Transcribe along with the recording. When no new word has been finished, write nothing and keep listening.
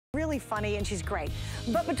really funny and she's great.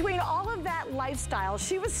 But between all of that lifestyle,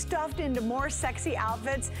 she was stuffed into more sexy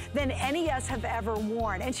outfits than any of us have ever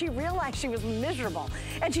worn. And she realized she was miserable.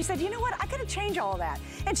 And she said, you know what, I gotta change all of that.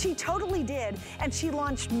 And she totally did. And she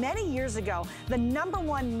launched many years ago the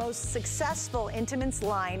 #1 most successful intimates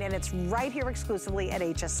line, and it's right here exclusively at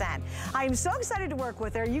HSN. I am so excited to work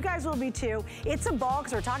with her. You guys will be too. It's a ball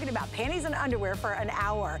because we're talking about panties and underwear for an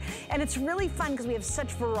hour. And it's really fun because we have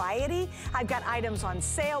such variety. I've got items on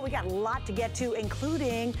sale. We got a lot to get to,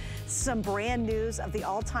 including some brand news of the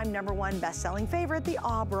all-time #1 best-selling favorite, the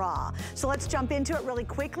Bra. So let's jump into it really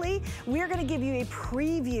quickly. We're gonna give you a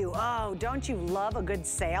preview. Oh, don't you love a good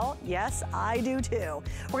sale? Yes, I do too.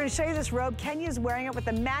 We're gonna show you this robe. Kenya's wearing it with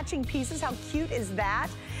the matching pieces. How cute is that?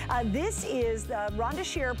 This is the Rhonda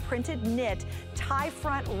Shear printed knit tie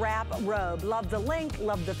front wrap robe. Love the length,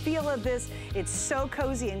 love the feel of this. It's so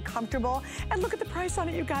cozy and comfortable. And look at the price on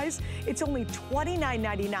it, you guys. It's only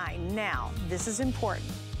 $29.99. Now, this is important.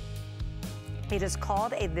 It is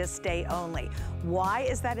called a this day only. Why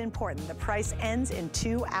is that important? The price ends in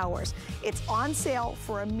 2 hours. It's on sale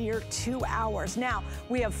for a mere 2 hours. Now,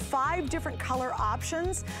 we have 5 different color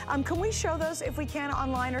options. Can we show those if we can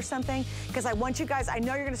online or something? Because I want you guys, I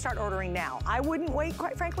know you're gonna start ordering now. I wouldn't wait,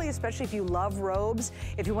 quite frankly, especially if you love robes.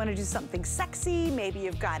 If you wanna do something sexy, maybe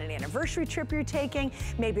you've got an anniversary trip you're taking,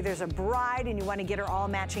 maybe there's a bride and you wanna get her all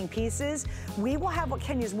matching pieces. We will have what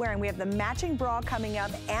Kenya's wearing. We have the matching bra coming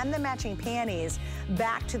up and the matching panties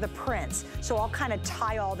back to the prints. So I'll kind of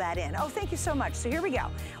tie all that in. Oh, thank you so much. So here we go.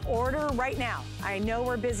 Order right now. I know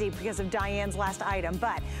we're busy because of Diane's last item,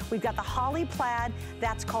 but we've got the holly plaid.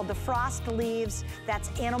 That's called the frost leaves. That's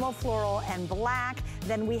animal floral and black.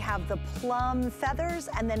 Then we have the plum feathers,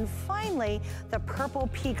 and then finally the purple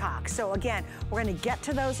peacock. So again, we're gonna get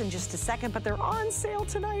to those in just a second, but they're on sale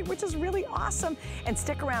tonight, which is really awesome. And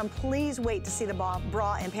stick around, please wait to see the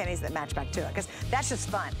bra and panties that match back to it, because that's just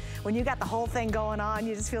fun. When you got the whole thing going on,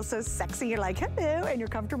 you just feel so sexy. You're like, hello, and you're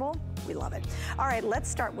comfortable. We love it. All right, let's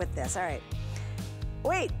start with this. All right.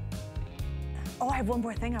 Wait. Oh, I have one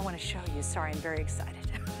more thing I want to show you. Sorry, I'm very excited.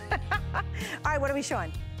 All right, what are we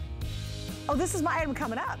showing? Oh, this is my item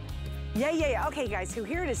coming up. Yeah. Okay, guys, so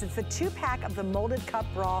here it is. It's the 2-pack of the molded cup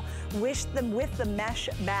bra with the mesh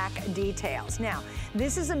back details. Now,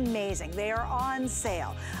 this is amazing. They are on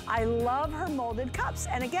sale. I love her molded cups.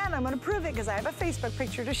 And again, I'm gonna prove it because I have a Facebook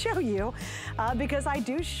picture to show you because I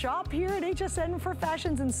do shop here at HSN for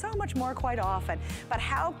fashions and so much more quite often. But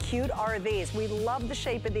how cute are these? We love the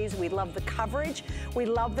shape of these. We love the coverage. We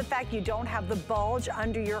love the fact you don't have the bulge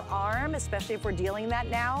under your arm, especially if we're dealing that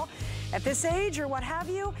now. At this age or what have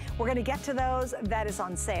you, we're gonna get to those. That is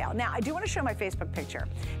on sale. Now, I do wanna show my Facebook picture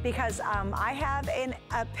because I have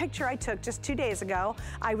a picture I took just 2 days ago.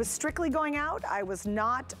 I was strictly going out. I was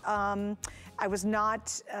not coming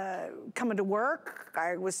to work.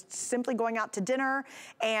 I was simply going out to dinner.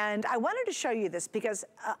 And I wanted to show you this because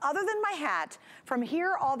other than my hat, from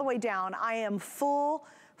here all the way down, I am full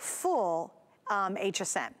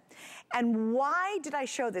HSN. And why did I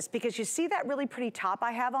show this? Because you see that really pretty top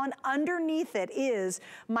I have on? Underneath it is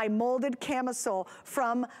my molded camisole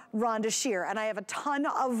from Rhonda Shear. And I have a ton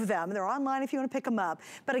of them. They're online if you want to pick them up.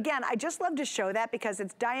 But again, I just love to show that because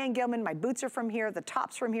it's Diane Gilman. My boots are from here, the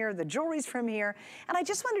top's from here, the jewelry's from here. And I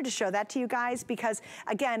just wanted to show that to you guys because,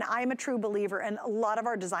 again, I'm a true believer in a lot of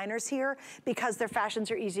our designers here because their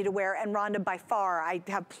fashions are easy to wear. And Rhonda, by far, I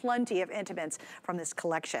have plenty of intimates from this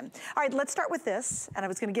collection. All right, let's start with this. And I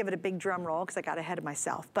was going to give it a big drum roll because I got ahead of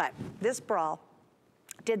myself. But this bra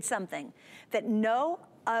did something that no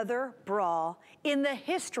other bra in the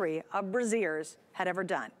history of brassieres had ever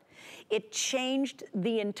done. It changed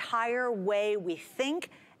the entire way we think,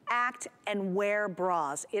 act, and wear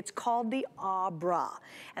bras. It's called the bra.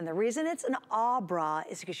 And the reason it's an bra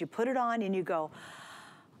is because you put it on and you go,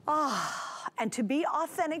 and to be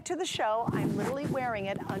authentic to the show, I'm literally wearing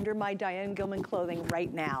it under my Diane Gilman clothing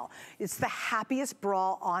right now. It's the happiest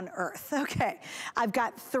bra on earth. Okay, I've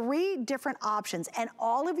got 3 different options and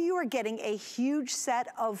all of you are getting a huge set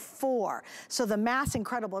of 4. So the math's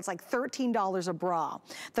incredible. It's like $13 a bra.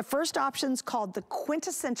 The first option's called the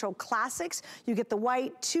Quintessential Classics. You get the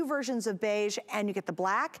white, 2 versions of beige, and you get the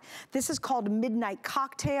black. This is called Midnight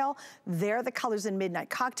Cocktail. They're the colors in Midnight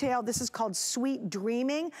Cocktail. This is called Sweet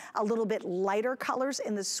Dreaming. A little bit lighter colors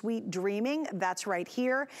in the Sweet Dreaming. That's right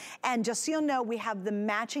here. And just so you'll know, we have the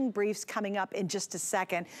matching briefs coming up in just a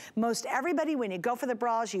second. Most everybody, when you go for the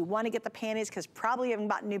bras, you want to get the panties because probably you haven't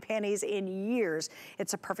bought new panties in years.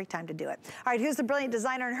 It's a perfect time to do it. All right, here's the brilliant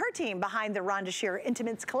designer and her team behind the Rhonda Shear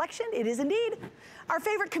Intimates collection. It is indeed our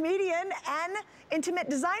favorite comedian and intimate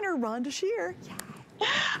designer, Rhonda Shear. Yeah.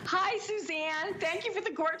 Hi, Suzanne. Thank you for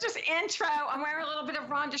the gorgeous intro. I'm wearing a little bit of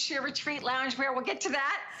Rhonda Shear Retreat Loungewear. We'll get to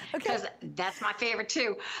that because that's my favorite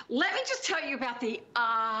too. Let me just tell you about the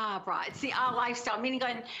bra. It's the lifestyle, meaning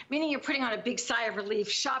you're putting on a big sigh of relief.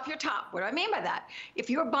 Shop your top. What do I mean by that? If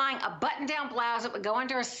you were buying a button-down blouse that would go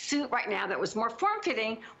under a suit right now that was more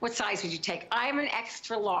form-fitting, what size would you take? I'm an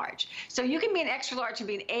extra large. So you can be an extra large and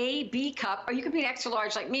be an A, B cup, or you can be an extra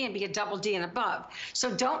large like me and be a double D and above.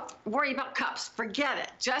 So don't worry about cups. Forget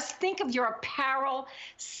it. Just think of your apparel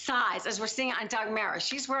size, as we're seeing on Doug Mara.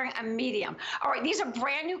 She's wearing a medium. All right, these are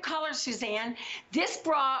brand new colors, Suzanne. This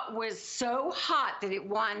bra was so hot that it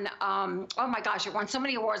won, oh my gosh, it won so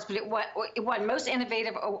many awards, but it won Most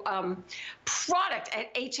Innovative Product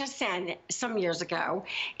at HSN some years ago.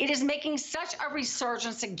 It is making such a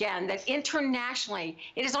resurgence again that internationally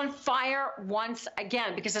it is on fire once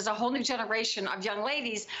again because there's a whole new generation of young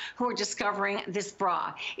ladies who are discovering this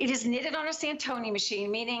bra. It is knitted on a Santoni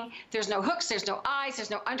machine, meaning there's no hooks, there's no eyes, there's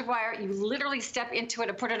no underwire. You literally step into it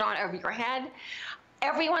and put it on over your head.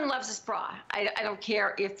 Everyone loves this bra. I don't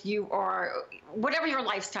care if you are, whatever your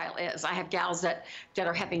lifestyle is. I have gals that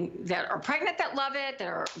are pregnant that love it,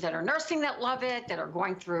 that are nursing that love it, that are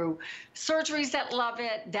going through surgeries that love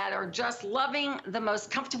it, that are just loving the most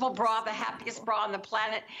comfortable bra, the happiest bra on the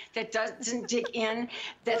planet, that doesn't dig in,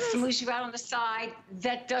 that smooths you out on the side,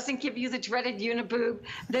 that doesn't give you the dreaded uniboob,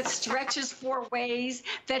 that stretches 4 ways,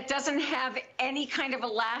 that doesn't have any kind of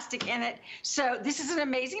elastic in it. So this is an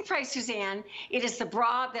amazing price, Suzanne. It is the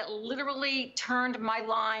bra that literally turned my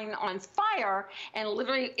line on fire and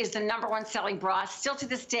literally is the #1 selling bra still to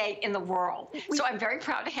this day in the world. So I'm very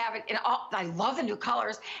proud to have it. I love the new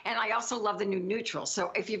colors and I also love the new neutrals. So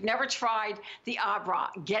if you've never tried the bra,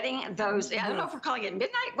 getting those, I don't know if we're calling it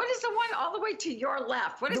midnight. What is the one all the way to your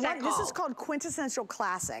left? What is that called? This is called Quintessential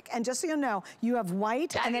Classic. And just so you know, you have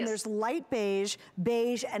white and then there's light beige,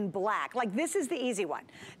 beige and black. Like this is the easy one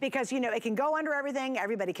because you know, it can go under everything.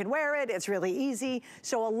 Everybody can wear it. It's really easy.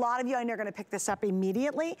 So a lot of you I know are gonna pick this up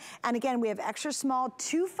immediately. And again, we have extra small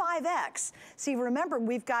to 5X. See, remember,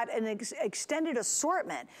 we've got an extended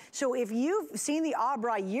assortment. So if you've seen the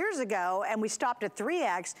bra years ago and we stopped at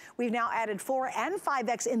 3X, we've now added 4 and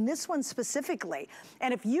 5X in this one specifically.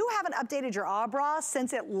 And if you haven't updated your bra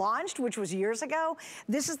since it launched, which was years ago,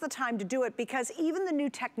 this is the time to do it because even the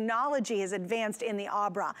new technology has advanced in the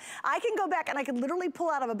bra. I can go back and I can literally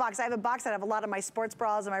pull out of a box. I have a box that I have a lot of my sports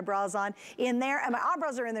bras and my bras on in there, and my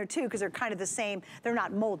bras are in there too because they're kind of the same. They're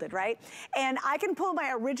not molded, right? And I can pull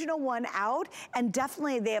my original one out, and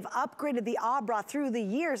definitely they have upgraded the bra through the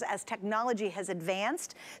years as technology has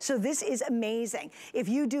advanced. So this is amazing. If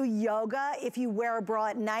you do yoga, if you wear a bra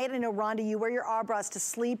at night, I know Rhonda, you wear your bras to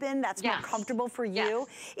sleep in. That's more comfortable for you.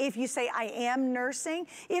 If you say, I am nursing,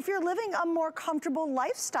 if you're living a more comfortable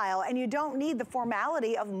lifestyle and you don't need the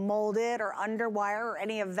formality of molded or underwire or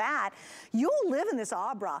any of that, you'll live in this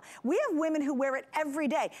bra. We have women who wear it every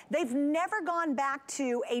day. They've never gone back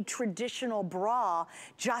to a traditional bra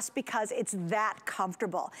just because it's that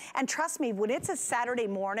comfortable. And trust me, when it's a Saturday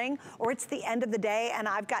morning or it's the end of the day and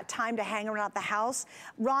I've got time to hang around the house,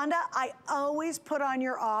 Rhonda, I always put on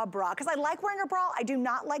your bra because I like wearing a bra. I do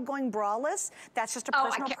not like going braless. That's just a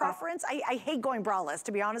personal preference. I hate going braless,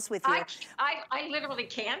 to be honest with you. I literally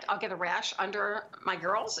can't. I'll get a rash under my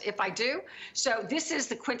girls if I do. So this is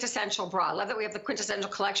the quintessential bra. I love that we have the quintessential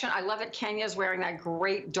collection. I love that Kenya's wearing that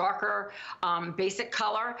great darker basic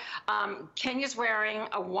color. Kenya's wearing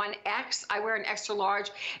a 1X. I wear an extra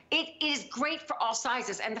large. It is great for all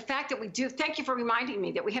sizes. And the fact that we do, thank you for reminding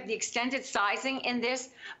me that we have the extended sizing in this.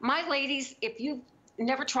 My ladies, if you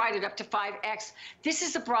never tried it up to 5X, this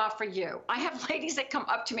is a bra for you. I have ladies that come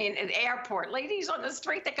up to me in the airport, ladies on the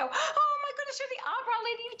street that go, oh my goodness, you're the bra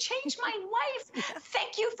lady, you changed my life.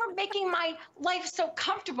 Thank you for making my life so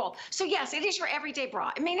comfortable. So yes, it is your everyday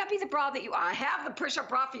bra. It may not be the bra that I have the push-up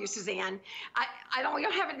bra for you, Suzanne. We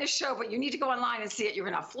don't have it in this show, but you need to go online and see it. You're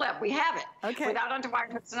gonna flip. We have it without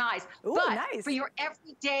underwire, hooks and eyes. Ooh, but nice. For your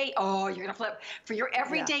everyday, you're gonna flip. For your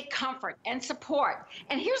everyday comfort and support.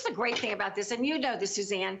 And here's the great thing about this, and you know this,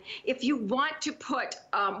 Suzanne, if you want to put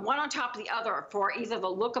one on top of the other for either the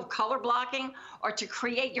look of color blocking or to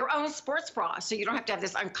create your own sports bra, so you don't have to have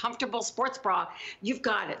this uncomfortable sports bra, you've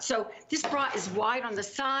got it. So this bra is wide on the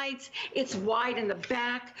sides, it's wide in the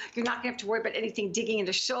back, you're not gonna have to worry about anything digging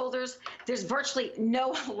into shoulders. There's virtually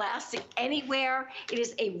no elastic anywhere. It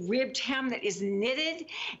is a ribbed hem that is knitted.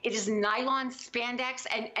 It is nylon spandex,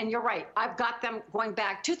 and you're right, I've got them going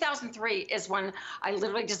back. 2003 is when I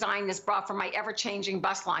literally designed this bra for my ever-changing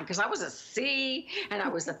bust line, because I was a C, and I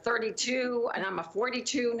was a 32, and I'm a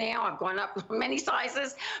 42 now. I've gone up many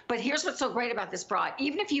sizes, but here's what's so great about this bra.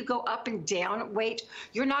 Even if you go up and down weight,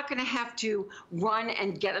 you're not going to have to run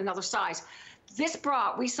and get another size. This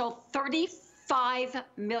bra, we sold 35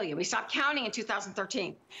 million. We stopped counting in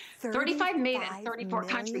 2013. 35 million in 34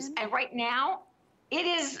 countries. And right now, it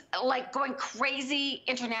is like going crazy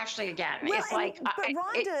internationally again. Well, it's like, but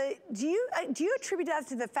Rhonda, do you attribute that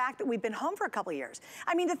to the fact that we've been home for a couple of years?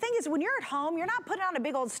 I mean, the thing is, when you're at home, you're not putting on a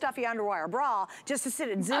big old stuffy underwire bra just to sit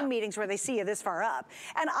in Zoom meetings where they see you this far up.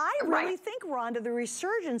 And I really think, Rhonda, the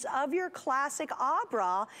resurgence of your classic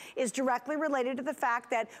bra is directly related to the fact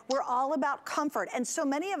that we're all about comfort. And so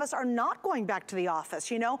many of us are not going back to the office,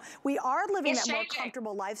 you know? We are living that more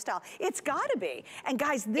comfortable lifestyle. It's gotta be. And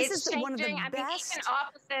guys, this is one of the best.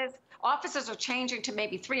 Offices are changing to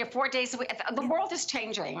maybe 3 or 4 days a week. The world is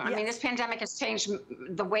changing. I mean, this pandemic has changed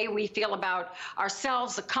the way we feel about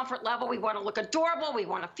ourselves, the comfort level. We want to look adorable. We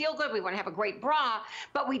want to feel good. We want to have a great bra,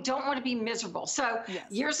 but we don't want to be miserable. So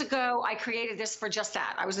years ago, I created this for just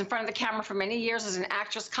that. I was in front of the camera for many years as an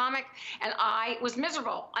actress comic, and I was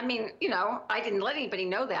miserable. I mean, you know, I didn't let anybody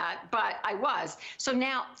know that, but I was. So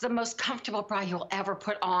now, the most comfortable bra you'll ever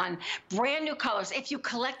put on. Brand new colors. If you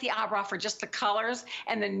collect the bra for just the colors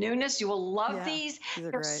and the newness, you will love these.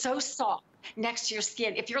 They're so soft next to your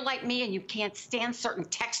skin. If you're like me and you can't stand certain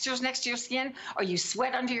textures next to your skin, or you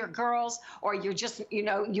sweat under your girls, or you're just, you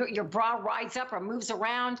know, your bra rides up or moves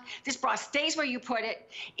around, this bra stays where you put it.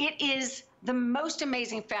 It is the most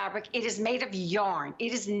amazing fabric. It is made of yarn.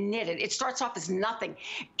 It is knitted. It starts off as nothing.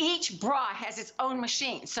 Each bra has its own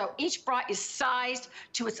machine. So each bra is sized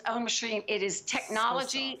to its own machine. It is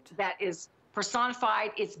technology that is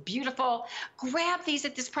personified. It's beautiful. Grab these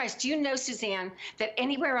at this price. Do you know, Suzanne, that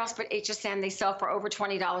anywhere else but HSN, they sell for over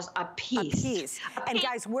 $20 a piece? And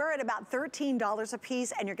guys, we're at about $13 a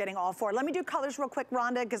piece, and you're getting all four. Let me do colors real quick,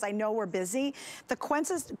 Rhonda, because I know we're busy. The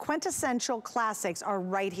quintessential classics are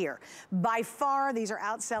right here. By far, these are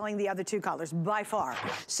outselling the other two colors, by far.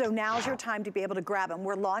 So now's your time to be able to grab them.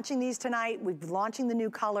 We're launching these tonight. We're launching the new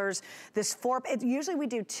colors. This usually we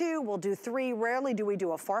do 2, we'll do 3. Rarely do we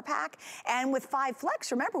do a 4-pack. And with 5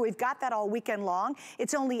 flex, remember, we've got that all weekend long.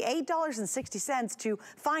 It's only $8.60 to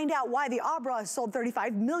find out why the bra has sold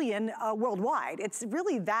 35 million worldwide. It's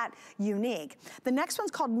really that unique. The next one's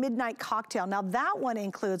called Midnight Cocktail. Now that one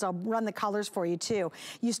includes, I'll run the colors for you too.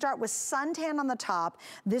 You start with suntan on the top.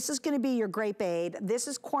 This is gonna be your grape aid. This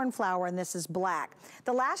is cornflower, and this is black.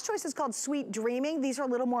 The last choice is called Sweet Dreaming. These are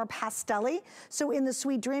a little more pastel-y. So in the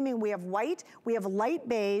Sweet Dreaming, we have white, we have light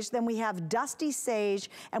beige, then we have dusty sage,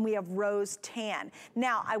 and we have rose tan.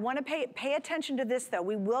 Now, I want to pay attention to this though.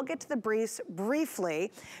 We will get to the briefs briefly.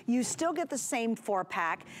 You still get the same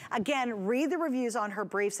 4-pack. Again, read the reviews on her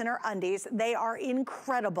briefs and her undies. They are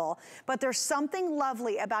incredible, but there's something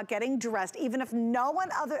lovely about getting dressed, even if no one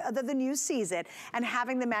other than you sees it, and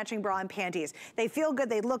having the matching bra and panties. They feel good,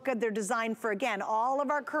 they look good, they're designed for, again, all of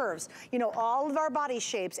our curves, you know, all of our body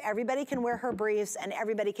shapes. Everybody can wear her briefs, and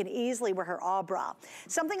everybody can easily wear her all bra.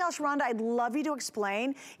 Something else, Rhonda, I'd love you to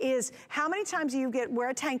explain is how many times you wear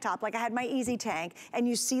a tank top, like I had my Easy Tank, and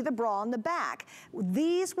you see the bra on the back.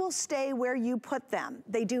 These will stay where you put them.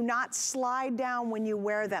 They do not slide down when you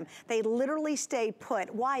wear them. They literally stay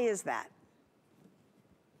put. Why is that?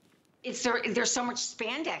 There's so much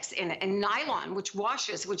spandex in it, and nylon, which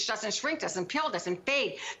washes, which doesn't shrink, doesn't peel, doesn't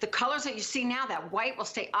fade. The colors that you see now, that white will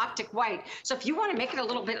stay optic white. So if you want to make it a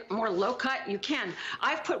little bit more low cut, you can.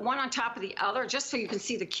 I've put one on top of the other just so you can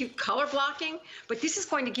see the cute color blocking, but this is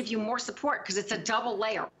going to give you more support because it's a double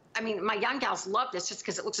layer. I mean, my young gals love this just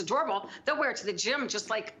because it looks adorable. They'll wear it to the gym just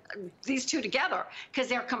like these two together because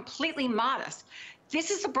they're completely modest. This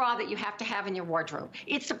is the bra that you have to have in your wardrobe.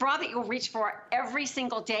 It's the bra that you'll reach for every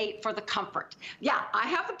single day for the comfort. Yeah, I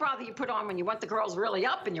have the bra that you put on when you want the girls really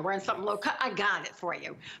up and you're wearing something low cut. I got it for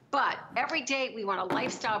you. But every day we want a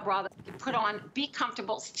lifestyle bra that you can put on, be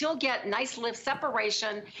comfortable, still get nice lip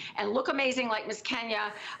separation, and look amazing like Miss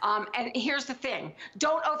Kenya. And here's the thing,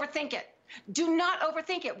 don't overthink it. Do not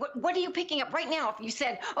overthink it. What are you picking up right now? If you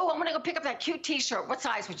said, oh, I'm gonna go pick up that cute t-shirt, what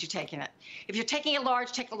size would you take in it? If you're taking a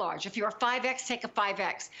large, take a large. If you're a 5X, take a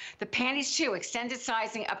 5X. The panties too, extended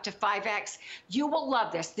sizing up to 5X. You will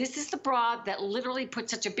love this. This is the bra that literally put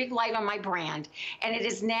such a big light on my brand. And it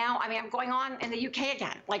is now, I mean, I'm going on in the UK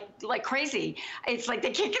again, like crazy. It's like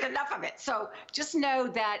they can't get enough of it. So just know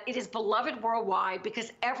that it is beloved worldwide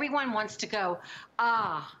because everyone wants to go,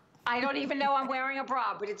 I don't even know I'm wearing a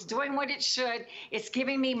bra, but it's doing what it should. It's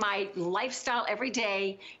giving me my lifestyle every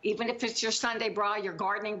day, even if it's your Sunday bra, your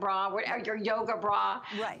gardening bra, whatever, your yoga bra.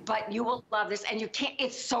 Right. But you will love this, and you can't,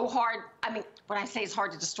 it's so hard. I mean, when I say it's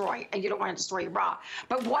hard to destroy, and you don't want to destroy your bra,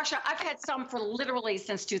 but wash out. I've had some for literally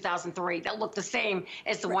since 2003 that look the same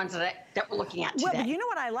as the ones that we're looking at today. Well, but you know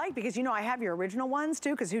what I like? Because, you know, I have your original ones,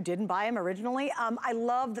 too, because who didn't buy them originally? I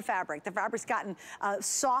love the fabric. The fabric's gotten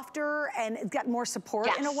softer, and it's got more support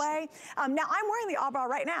in a way. Now, I'm wearing the bra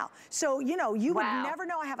right now. So, you know, you would never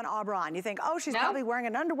know I have an bra on. You think, oh, she's probably wearing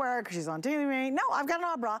an underwear because she's on TV. No, I've got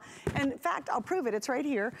an bra. And in fact, I'll prove it. It's right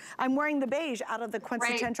here. I'm wearing the beige out of the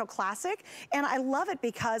Quintessential Classic. And I love it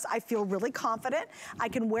because I feel really confident. I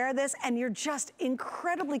can wear this, and you're just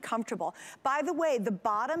incredibly comfortable. By the way, the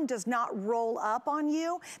bottom does not roll up on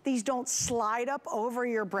you. These don't slide up over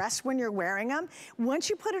your breast when you're wearing them. Once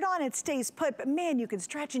you put it on, it stays put. But man, you can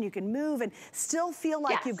stretch and you can move and still feel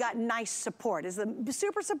like you've got nice support. Is the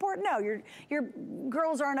super support? No, your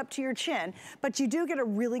girls aren't up to your chin, but you do get a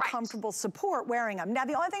really comfortable support wearing them. Now,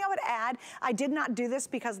 the only thing I would add, I did not do this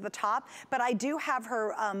because of the top, but I do have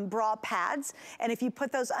her bra pads, and if you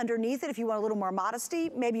put those underneath it, if you want a little more modesty,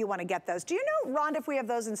 maybe you want to get those. Do you know, Rhonda, if we have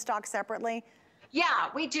those in stock separately? Yeah,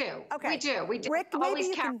 we do. Okay. We do. We do. Rick, maybe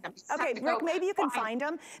you can, Rick, maybe you can find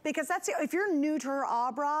them, because that's, if you're new to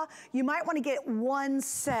her bra, you might want to get one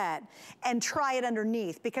set and try it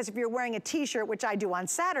underneath, because if you're wearing a t-shirt, which I do on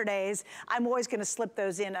Saturdays, I'm always going to slip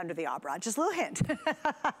those in under the bra. Just a little hint.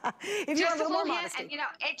 If you want a little more modesty. And, you know,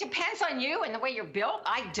 it depends on you and the way you're built.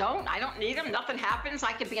 I don't need them. Nothing happens.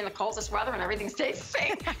 I could be in the coldest weather and everything stays the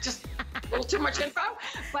same. Just a little too much info.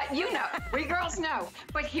 But you know, we girls know.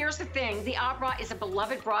 But here's the thing. The bra is a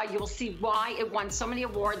beloved bra. You will see why it won so many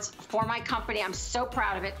awards for my company. I'm so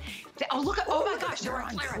proud of it. Oh, look at, oh my gosh, they're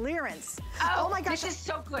on clearance. Oh my gosh. This is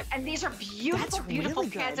so good. And these are beautiful, beautiful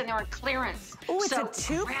pads, and they're on clearance. Oh, it's a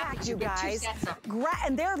two-pack, you guys.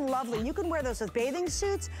 And they're lovely. You can wear those with bathing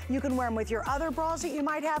suits. You can wear them with your other bras that you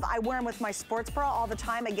might have. I wear them with my sports bra all the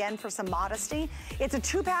time, again, for some modesty. It's a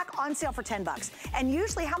two-pack on sale for $10. And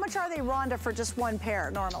usually, how much are they, Rhonda, for just one pair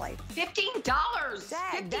normally? $15.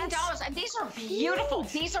 $15. And these are beautiful.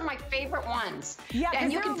 These are my favorite ones. Yeah,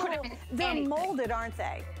 and you can put them in anything. They're molded, aren't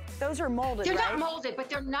they? Those are molded, They're not molded, but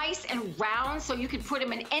they're nice and round, so you can put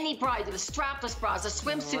them in any bra. The strapless bras, a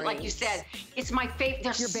swimsuit, like you said. It's my favorite.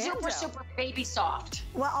 They're super, super baby soft.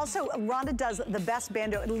 Well, also, Rhonda does the best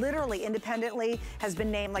bandeau. Literally, independently, has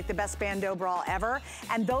been named like the best bandeau bra ever.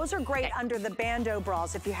 And those are great under the bandeau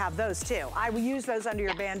bras if you have those, too. I would use those under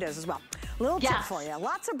your bandeaus as well. Little tip for you.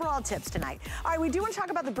 Lots of bra tips tonight. All right, we do want to talk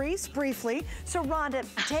about the briefs briefly. So, Rhonda,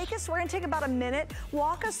 take us, we're going to take about a minute.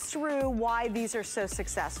 Walk us through why these are so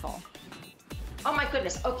successful. Oh, my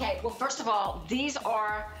goodness. Okay, well, first of all, these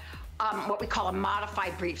are what we call a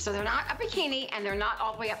modified brief. So they're not a bikini, and they're not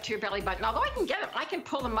all the way up to your belly button. Although I can get them, I can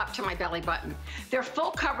pull them up to my belly button. They're full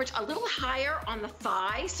coverage, a little higher on the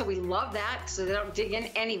thigh, so we love that, so they don't dig in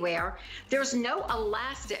anywhere. There's no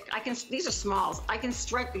elastic. These are smalls. I can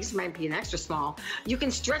stretch, these might be an extra small. You can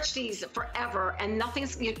stretch these forever, and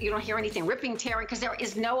nothing's, you don't hear anything ripping, tearing, because there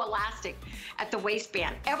is no elastic at the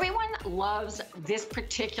waistband. Everyone loves this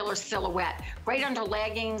particular silhouette. Great under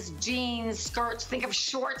leggings, jeans, skirts. Think of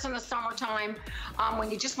shorts in the summertime, when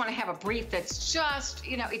you just want to have a brief that's just,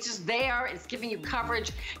 you know, it's just there, it's giving you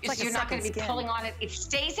coverage, you're not going to be pulling on it. It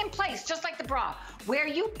stays in place, just like the bra. Where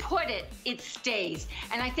you put it, it stays.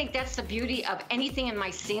 And I think that's the beauty of anything in my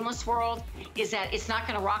seamless world, is that it's not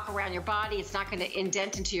going to rock around your body, it's not going to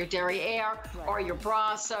indent into your derriere or your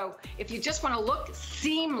bra. So if you just want to look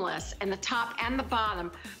seamless in the top and the bottom,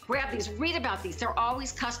 grab these, read about these. They're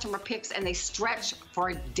always customer picks, and they stretch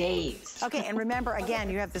for days. Okay, and remember, again,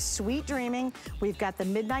 you have the Sweet Dreaming. We've got the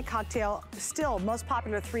Midnight Cocktail. Still, most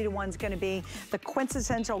popular 3-to-1 is going to be the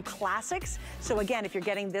Quintessential Classics. So again, if you're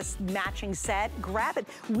getting this matching set, grab it.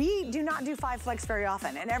 We do not do 5 Flex very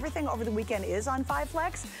often, and everything over the weekend is on 5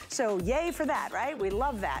 Flex. So yay for that, right? We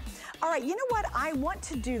love that. All right, you know what? I want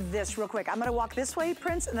to do this real quick. I'm going to walk this way,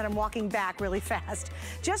 Prince, and then I'm walking back really fast.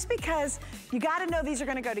 Just because you got to know these are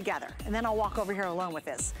going to go together. And then I'll walk over here alone with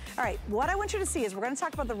this. All right, what I want you to see is we're going to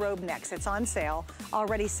talk about the robe next. It's on sale.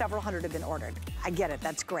 Already several hundred have been ordered. I get it,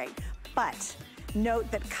 that's great. But note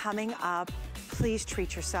that coming up, please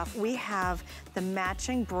treat yourself. We have the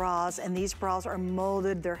matching bras, and these bras are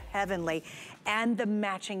molded, they're heavenly, and the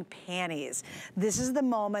matching panties. This is the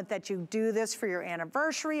moment that you do this for your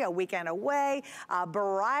anniversary, a weekend away, a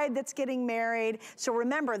bride that's getting married. So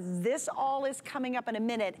remember, this all is coming up in a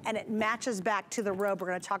minute, and it matches back to the robe we're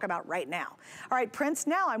gonna talk about right now. All right, Prince,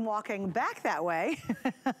 now I'm walking back that way.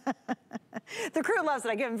 The crew loves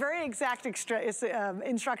it. I give them very exact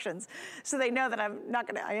instructions so they know that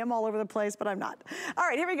I am all over the place, but I'm not. All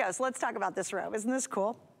right, here we go. So let's talk about this robe. Isn't this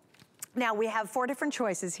cool? Now we have 4 different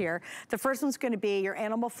choices here. The first one's gonna be your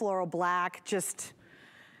animal floral black,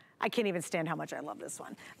 I can't even stand how much I love this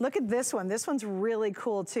one. Look at this one. This one's really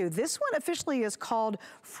cool too. This one officially is called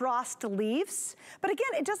Frost Leaves, but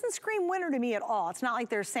again, it doesn't scream winter to me at all. It's not like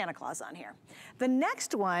there's Santa Claus on here. The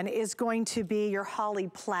next one is going to be your Holly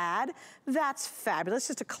Plaid. That's fabulous,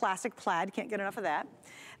 just a classic plaid, can't get enough of that.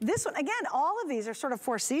 This one, again, all of these are sort of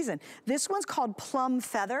for season. This one's called Plum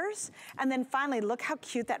Feathers. And then finally, look how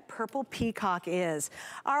cute that purple peacock is.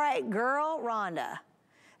 All right, girl, Rhonda,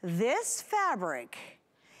 this fabric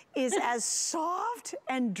is as soft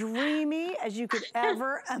and dreamy as you could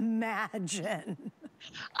ever imagine.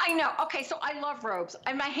 I know. Okay, so I love robes,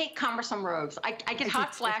 and I hate cumbersome robes. I get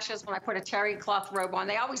hot flashes when I put a terry cloth robe on.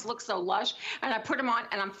 They always look so lush, and I put them on,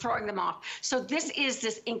 and I'm throwing them off. So this is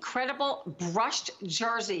this incredible brushed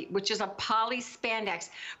jersey, which is a poly spandex,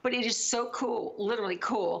 but it is so cool, literally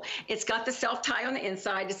cool. It's got the self-tie on the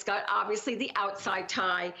inside. It's got, obviously, the outside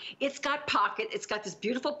tie. It's got pocket. It's got this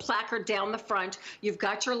beautiful placard down the front. You've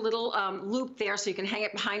got your little loop there, so you can hang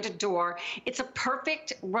it behind a door. It's a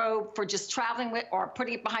perfect robe for just traveling with, or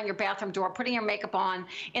putting it behind your bathroom door, putting your makeup on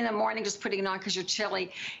in the morning, just putting it on because you're chilly.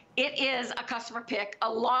 It is a customer pick,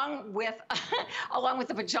 along with along with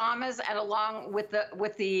the pajamas and along with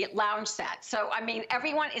the lounge set. So I mean,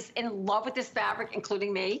 everyone is in love with this fabric,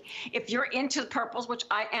 including me. If you're into purples, which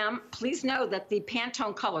I am, please know that the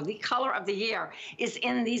Pantone color, the color of the year, is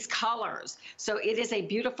in these colors. So it is a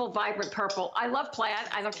beautiful, vibrant purple. I love plaid.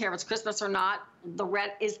 I don't care if it's Christmas or not. The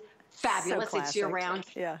red is fabulous. So it's year round.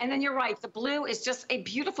 Yeah. And then you're right. The blue is just a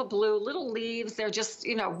beautiful blue, little leaves. They're just,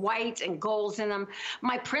 you know, white and golds in them.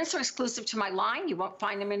 My prints are exclusive to my line. You won't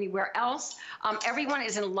find them anywhere else. Everyone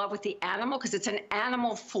is in love with the animal because it's an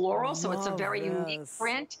animal floral. So it's a very unique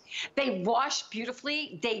print. They wash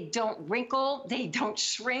beautifully. They don't wrinkle. They don't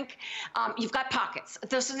shrink. You've got pockets.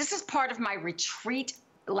 So this is part of my retreat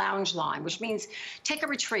lounge line, which means take a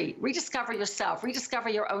retreat, rediscover yourself, rediscover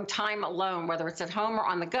your own time alone, whether it's at home or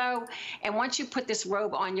on the go. And once you put this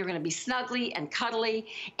robe on, you're going to be snuggly and cuddly,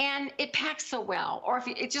 and it packs so well. Or if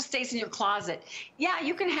it just stays in your closet, yeah,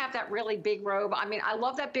 you can have that really big robe. I mean, I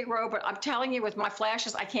love that big robe, but I'm telling you, with my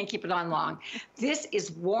flashes, I can't keep it on long. This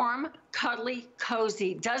is warm, cuddly,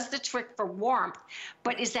 cozy, does the trick for warmth,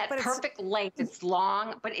 but is that perfect length. It's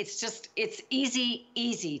long, but it's just, it's easy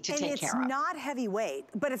to take care of. And it's not heavyweight,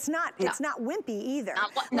 but it's not wimpy either.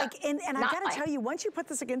 And I gotta tell you, once you put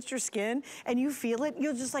this against your skin and you feel it,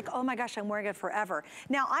 you're just like, oh my gosh, I'm wearing it forever.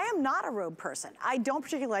 Now, I am not a robe person. I don't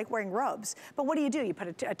particularly like wearing robes, but what do? You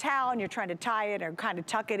put a towel and you're trying to tie it or kind of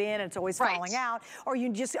tuck it in and it's always falling out. Or you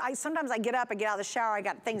just, sometimes I get up, I get out of the shower, I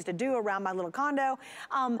got things to do around my little condo.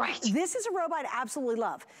 This is a robe I'd absolutely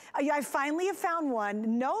love. I finally have found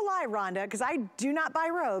one, no lie, Rhonda, because I do not buy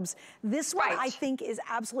robes. This one I think is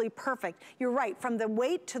absolutely perfect. You're right, from the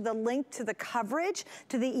weight to the length to the coverage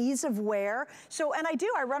to the ease of wear. So, and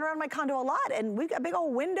I run around my condo a lot, and we've got big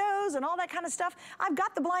old windows and all that kind of stuff. I've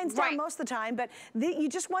got the blinds down most of the time, but you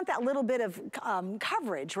just want that little bit of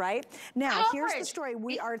coverage, right? Now, here's the story.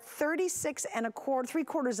 We are 36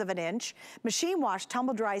 3/4 of an inch, machine wash,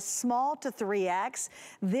 tumble dry, small to 3X.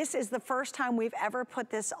 This is the first time we've ever put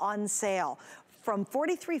this on sale. From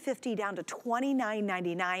 $43.50 down to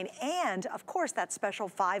 $29.99, and of course that special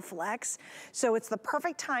 5 flex. So it's the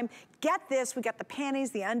perfect time. Get this, we got the panties,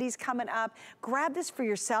 the undies coming up. Grab this for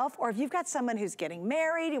yourself, or if you've got someone who's getting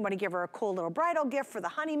married, you want to give her a cool little bridal gift for the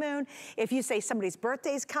honeymoon. If you say somebody's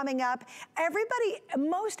birthday's coming up,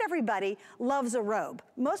 most everybody loves a robe.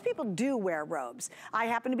 Most people do wear robes. I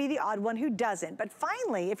happen to be the odd one who doesn't. But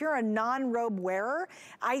finally, if you're a non-robe wearer,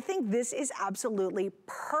 I think this is absolutely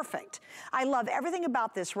perfect. I love everything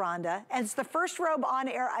about this, Rhonda, and it's the first robe on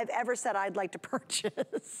air I've ever said I'd like to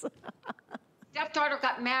purchase. Stepdaughter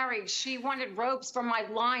got married. She wanted robes from my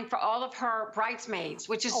line for all of her bridesmaids,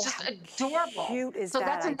 which is just adorable. Cute is so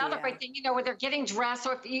that's another great thing, you know, where they're getting dressed,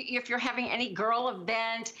 or if you're having any girl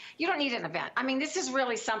event, you don't need an event. I mean, this is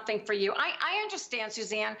really something for you. I understand,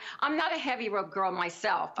 Suzanne. I'm not a heavy robe girl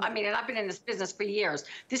myself. I mean, and I've been in this business for years.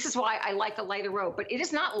 This is why I like a lighter robe, but it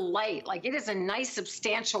is not light. Like, it is a nice,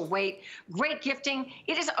 substantial weight. Great gifting.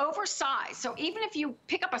 It is oversized. So even if you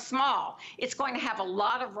pick up a small, it's going to have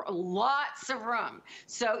lots of room.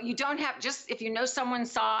 So you don't have, just if you know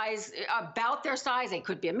someone's size, about their size, it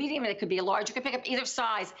could be a medium, it could be a large, you can pick up either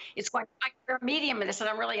size. It's going, I wear a medium and they said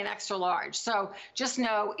I'm really an extra large. So just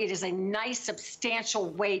know it is a nice substantial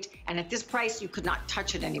weight, and at this price you could not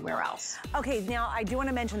touch it anywhere else. Okay, now I do want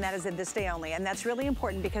to mention that is a this day only, and that's really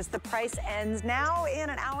important because the price ends now in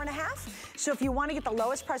an hour and a half. So if you want to get the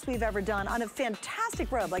lowest price we've ever done on a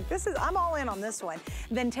fantastic robe, like this is, I'm all in on this one,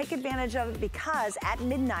 then take advantage of it, because at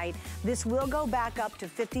midnight this will go back up to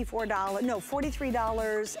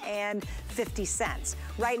 $43.50.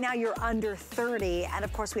 Right now you're under 30, and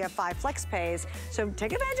of course we have 5 flex pays, so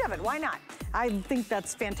take advantage of it. Why not? I think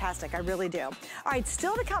that's fantastic. I really do. All right,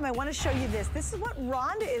 still to come, I want to show you this. This is what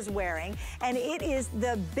Rhonda is wearing, and it is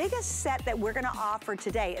the biggest set that we're going to offer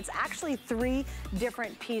today. It's actually 3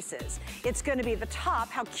 different pieces. It's going to be the top.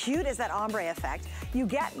 How cute is that ombre effect? You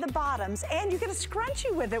get the bottoms, and you get a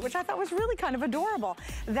scrunchie with it, which I thought was really kind of adorable.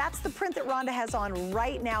 That's the print that Rhonda has on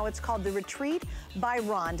right now. It's called the Retreat by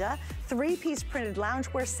Rhonda. 3-piece printed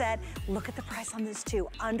loungewear set. Look at the price on this too,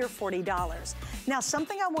 under $40. Now,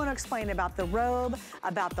 something I want to explain about the robe,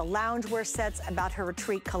 about the loungewear sets, about her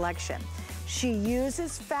Retreat collection. She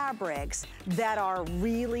uses fabrics that are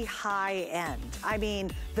really high end. I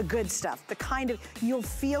mean, the good stuff, the kind of, you'll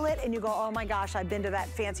feel it and you go, oh my gosh, I've been to that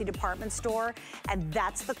fancy department store, and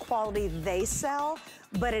that's the quality they sell,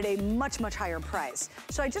 but at a much, much higher price.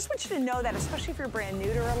 So I just want you to know that, especially if you're brand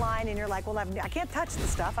new to her line and you're like, well, I can't touch the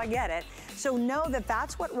stuff, I get it. So know that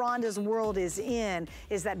that's what Rhonda's world is in,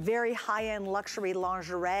 is that very high-end luxury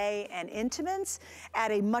lingerie and intimates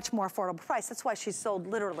at a much more affordable price. That's why she's sold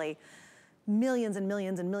literally millions and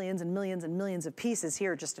millions and millions and millions and millions of pieces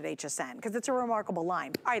here just at HSN, because it's a remarkable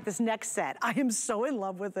line. All right, this next set, I am so in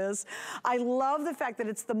love with this. I love the fact that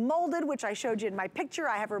it's the molded, which I showed you in my picture.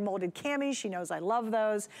 I have her molded camis. She knows I love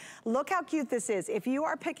those. Look how cute this is. If you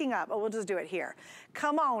are picking up, oh, we'll just do it here.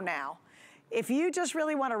 Come on now. If you just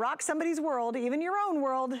really want to rock somebody's world, even your own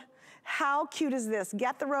world, how cute is this?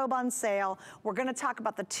 Get the robe on sale. We're gonna talk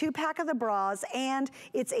about the 2-pack of the bras, and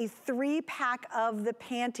it's a 3-pack of the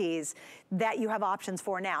panties that you have options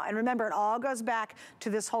for now. And remember, it all goes back to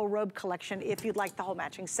this whole robe collection if you'd like the whole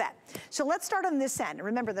matching set. So let's start on this end.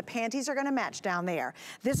 Remember, the panties are gonna match down there.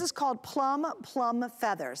 This is called Plum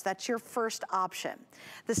Feathers. That's your first option.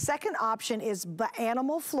 The second option is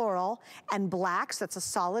animal floral and black, so that's a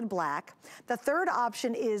solid black. The third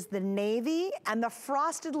option is the navy and the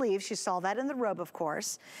frosted leaves. You saw that in the robe, of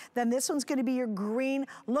course. Then this one's gonna be your green.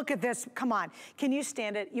 Look at this, come on. Can you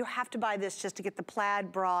stand it? You have to buy this just to get the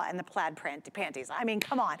plaid bra and the plaid panties. I mean,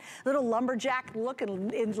 come on. Little lumberjack look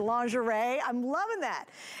in lingerie. I'm loving that.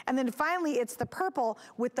 And then finally, it's the purple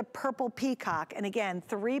with the purple peacock. And again,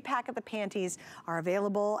 3-pack of the panties are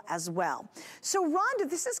available as well. So Rhonda,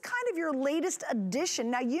 this is kind of your latest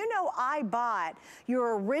edition. Now, you know I bought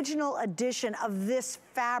your original edition of this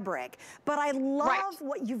fabric, but I love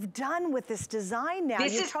what you've done with this design now.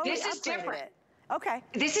 This is different. It. Okay.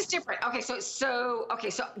 This is different. Okay, so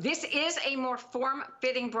this is a more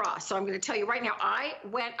form-fitting bra. So I'm going to tell you right now, I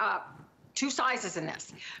went up 2 sizes in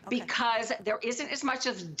this because there isn't as much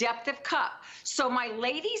of depth of cup. So my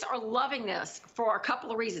ladies are loving this for a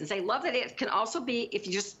couple of reasons. They love that it can also be, if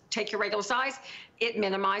you just take your regular size, it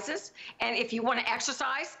minimizes. And if you want to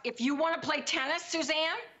exercise, if you want to play tennis,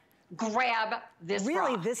 Suzanne, grab this bra.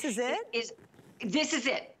 Really, this is it? This is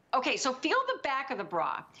it. Okay, so feel the back of the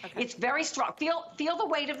bra. Okay. It's very strong. Feel the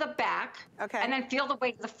weight of the back, and then feel the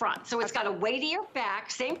weight of the front. So it's got a weightier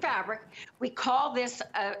back, same fabric. We call this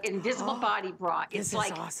invisible body bra. It's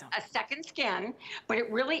like awesome. A second skin, but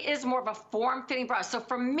it really is more of a form-fitting bra. So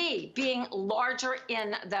for me, being larger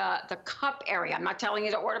in the cup area, I'm not telling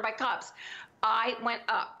you to order by cups, I went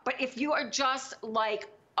up. But if you are just like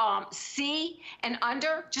C and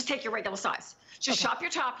under, just take your regular size. Just shop your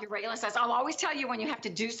top, your regular size. I'll always tell you when you have to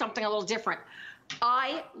do something a little different.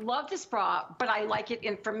 I love this bra, but I like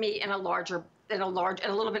it for me in a little bit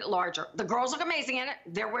larger. The girls look amazing in it.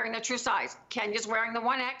 They're wearing the true size. Kenya's wearing the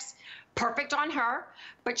 1X. Perfect on her,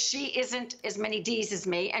 but she isn't as many D's as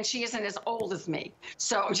me, and she isn't as old as me.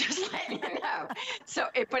 So I'm just letting you know.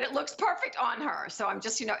 But it looks perfect on her. So I'm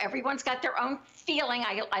just, everyone's got their own feeling.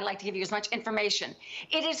 I like to give you as much information.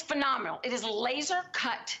 It is phenomenal. It is laser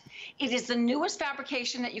cut. It is the newest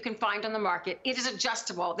fabrication that you can find on the market. It is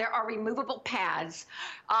adjustable. There are removable pads.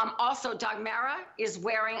 Also, Dagmara is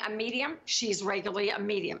wearing a medium. She's regularly a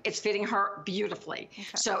medium. It's fitting her beautifully. Okay.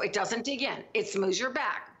 So it doesn't dig in. It smooths your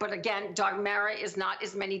back. But again, Dagmara is not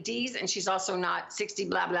as many Ds, and she's also not 60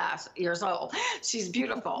 blah blah years old. She's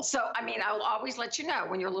beautiful. So, I mean, I will always let you know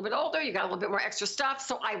when you're a little bit older, you got a little bit more extra stuff.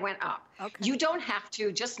 So I went up. Okay. You don't have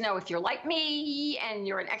to. Just know if you're like me and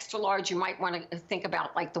you're an extra large, you might want to think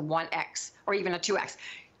about like the 1X or even a 2X.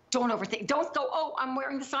 Don't overthink. Don't go, oh, I'm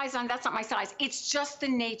wearing the size on. That's not my size. It's just the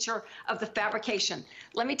nature of the fabrication.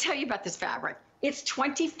 Let me tell you about this fabric. It's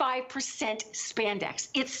 25% spandex.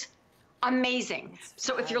 It's amazing.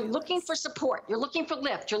 So if you're looking for support, you're looking for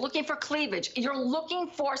lift, you're looking for cleavage, you're looking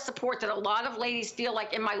for support that a lot of ladies feel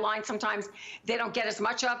like in my line sometimes they don't get as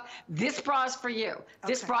much of, this bra is for you. Okay.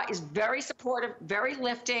 This bra is very supportive, very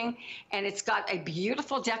lifting, and it's got a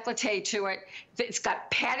beautiful décolleté to it. It's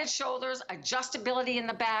got padded shoulders, adjustability in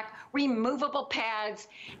the back, removable pads,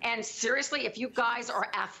 and seriously, if you guys are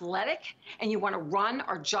athletic and you want to run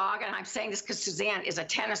or jog, and I'm saying this because Suzanne is a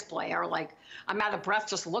tennis player, like I'm out of breath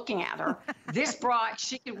just looking at her. This bra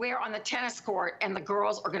she could wear on the tennis court, and the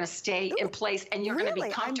girls are going to stay in place, and you're going to be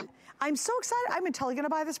comfortable. I'm so excited. I'm totally going to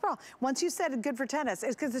buy this bra. Once you said it's good for tennis,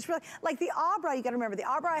 it's because it's really, like the bra, you got to remember, the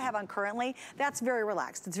bra I have on currently, that's very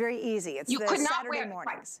relaxed. It's very easy. It's the Saturday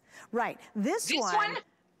mornings. Right. This one,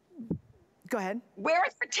 go ahead. Wear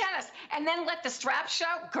it for tennis, and then let the strap show.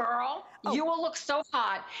 Girl, you will look so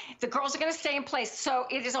hot. The girls are going to stay in place. So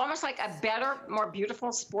it is almost like a better, more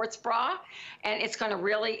beautiful sports bra, and it's going to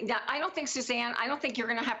really, now, I don't think, Suzanne, I don't think you're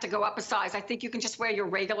going to have to go up a size. I think you can just wear your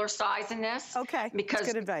regular size in this. Okay, because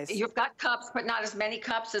that's good advice. You've got cups, but not as many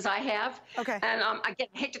cups as I have. Okay. And I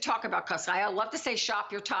hate to talk about cups. I love to say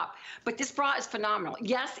shop your top, but this bra is phenomenal.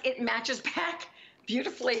 Yes, it matches back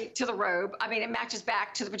beautifully to the robe. I mean, it matches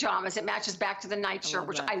back to the pajamas. It matches back to the nightshirt,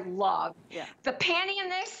 which I love. Yeah. The panty in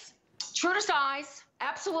this, true to size,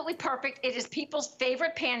 absolutely perfect. It is people's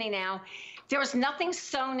favorite panty now. There is nothing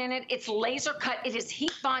sewn in it. It's laser cut. It is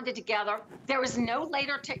heat bonded together. There is no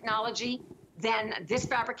later technology than this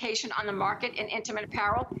fabrication on the market in intimate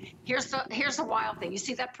apparel. Here's the wild thing. You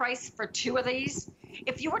see that price for 2 of these?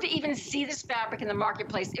 If you were to even see this fabric in the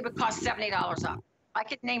marketplace, it would cost $70 up. I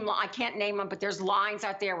can't name them, but there's lines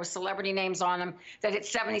out there with celebrity names on them that it's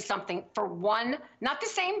 70 something for one, not the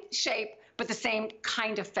same shape, but the same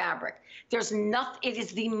kind of fabric. There's nothing, it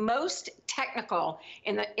is the most technical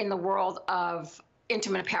in the world of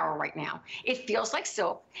intimate apparel right now. It feels like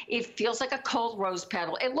silk. It feels like a cold rose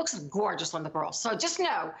petal. It looks gorgeous on the girls. So just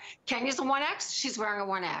know, Kenya's a 1X, she's wearing a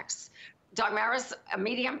 1X. Dagmara's a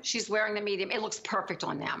medium, she's wearing the medium. It looks perfect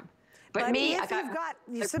on them. But me, if you've got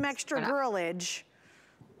some extra girlage,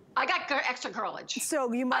 I got extra girlage.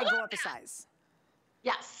 So you might go up a size.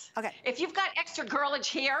 Yes. Okay. If you've got extra girlage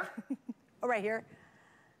here. Oh, right here.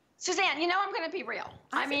 Suzanne, you know I'm going to be real.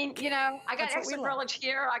 I mean, you know, I got extra girlage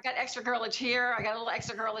here. I got extra girlage here. I got a little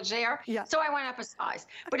extra girlage there. Yeah. So I went up a size.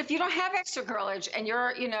 But if you don't have extra girlage and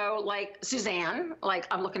you're, you know, like Suzanne, like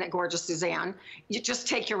I'm looking at gorgeous Suzanne, you just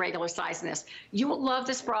take your regular size in this. You will love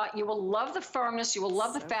this bra. You will love the firmness. You will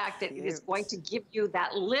love the fact that it is going to give you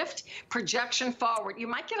that lift, projection forward. You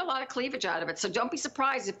might get a lot of cleavage out of it. So don't be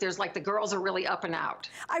surprised if there's like the girls are really up and out.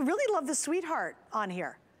 I really love the sweetheart on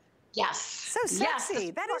here. Yes. So sexy.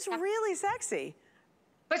 Yes, that is really sexy.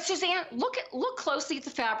 But Suzanne, look closely at the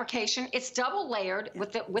fabrication. It's double layered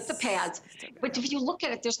with the pads. But if you look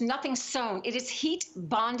at it, there's nothing sewn. It is heat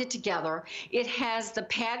bonded together. It has the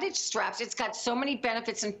padded straps. It's got so many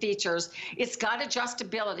benefits and features. It's got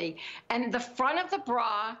adjustability. And the front of the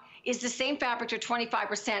bra is the same fabric to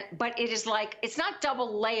 25%, but it is like, it's not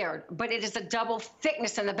double layered, but it is a double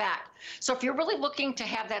thickness in the back. So if you're really looking to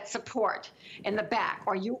have that support in the back,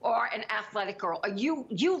 or you are an athletic girl, or you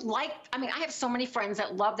like, I mean, I have so many friends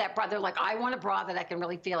that love that bra. They're like, I want a bra that I can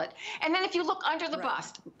really feel it. And then if you look under the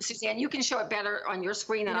bust, Suzanne, you can show it better on your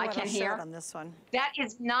screen than I can here. On this one. That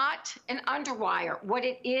is not an underwire. What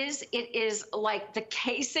it is like the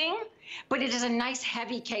casing, but it is a nice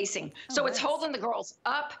heavy casing. So it's holding the girls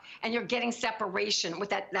up, and you're getting separation with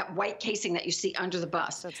that white casing that you see under the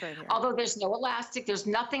bust. That's right here. Although there's no elastic, there's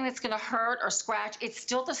nothing that's going to hurt or scratch. It's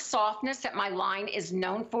still the softness that my line is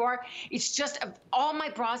known for. It's just, all my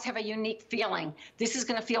bras have a unique feeling. This is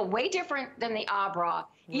going to feel way different than the bra,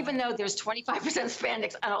 even though there's 25%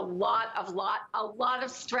 spandex and a lot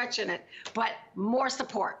of stretch in it, but more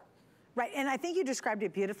support. Right, and I think you described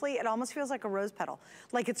it beautifully. It almost feels like a rose petal.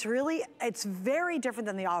 Like it's very different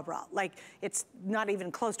than the bra. Like it's not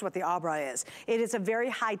even close to what the bra is. It is a very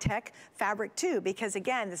high-tech fabric too, because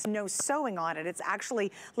again, there's no sewing on it. It's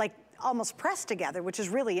actually like almost pressed together, which is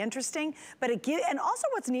really interesting. But it gives, and also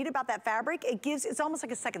what's neat about that fabric, it's almost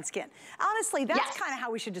like a second skin. Honestly, that's kind of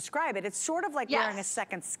how we should describe it. It's sort of like wearing a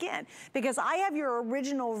second skin, because I have your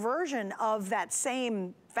original version of that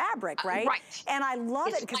same fabric, right? And I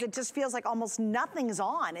love it because it just feels like almost nothing's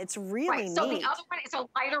on. It's really neat. So the other one is a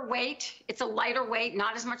lighter weight. It's a lighter weight,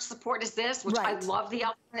 not as much support as this, which I love the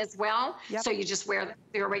other one as well. So you just wear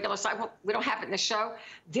your regular size. Well, we don't have it in the show.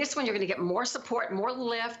 This one, you're going to get more support, more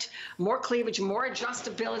lift, more cleavage, more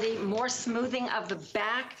adjustability, more smoothing of the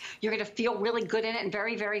back. You're going to feel really good in it and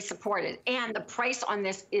very, very supported. And the price on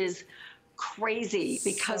this is crazy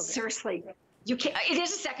because seriously, you can't. It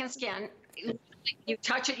is a second skin. You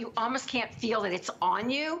touch it, you almost can't feel that it's on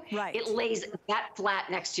you. It lays that flat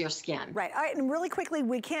next to your skin. All right, and really quickly,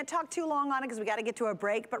 we can't talk too long on it because we got to get to a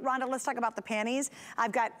break, but Rhonda, let's talk about the panties.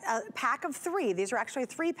 I've got a pack of 3. These are actually a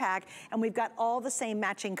 3-pack, and we've got all the same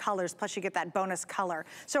matching colors, plus you get that bonus color.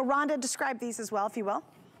 So Rhonda, describe these as well, if you will.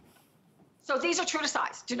 So these are true to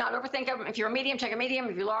size. Do not overthink them. If you're a medium, take a medium.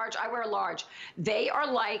 If you're large, I wear a large. They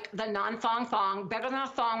are like the non-thong thong, better than a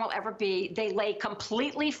thong will ever be. They lay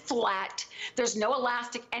completely flat. There's no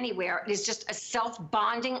elastic anywhere. It is just a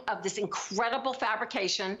self-bonding of this incredible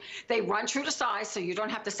fabrication. They run true to size, so you don't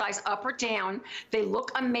have to size up or down. They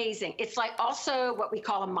look amazing. It's like also what we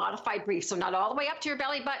call a modified brief. So not all the way up to your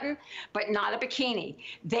belly button, but not a bikini.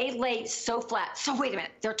 They lay so flat. So wait a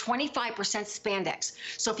minute, they're 25% spandex.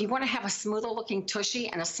 So if you want to have a smoother looking tushy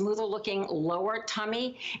and a smoother looking lower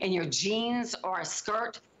tummy in your jeans or a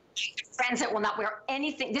skirt, friends that will not wear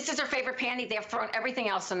anything. This is their favorite panty. They have thrown everything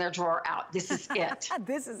else in their drawer out. This is it.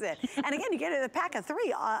 This is it. And again, you get it a pack of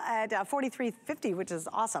 3 at $43.50, which is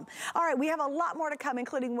awesome. All right, we have a lot more to come,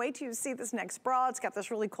 including wait till you see this next bra. It's got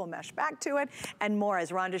this really cool mesh back to it, and more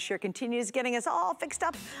as Rhonda Shear continues getting us all fixed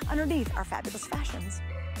up underneath our fabulous fashions.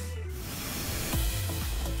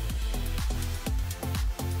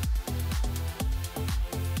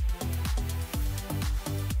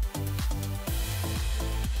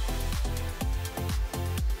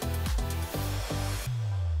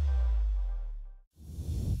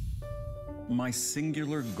 My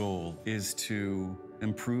singular goal is to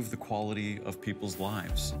improve the quality of people's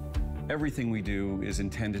lives. Everything we do is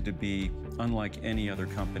intended to be unlike any other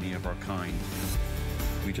company of our kind.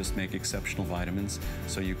 We just make exceptional vitamins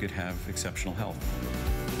so you could have exceptional health.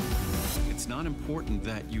 It's not important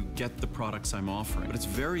that you get the products I'm offering, but it's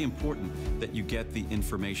very important that you get the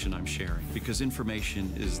information I'm sharing, because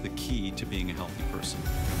information is the key to being a healthy person.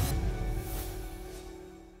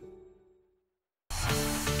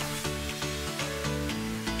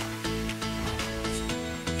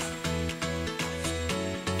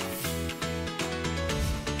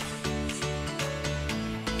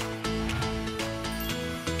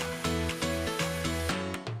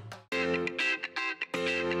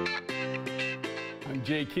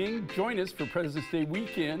 Jay King. Join us for President's Day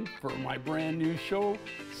weekend for my brand new show,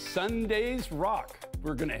 Sundays Rock.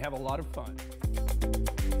 We're going to have a lot of fun.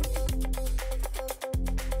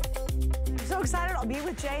 So excited. I'll be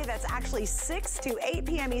with Jay. That's actually 6 to 8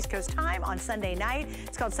 p.m. East Coast time on Sunday night.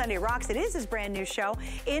 It's called Sunday Rocks. It is his brand new show.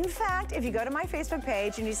 In fact, if you go to my Facebook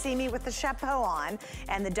page and you see me with the chapeau on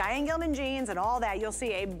and the Diane Gilman jeans and all that, you'll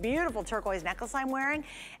see a beautiful turquoise necklace I'm wearing,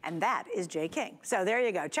 and that is Jay King. So there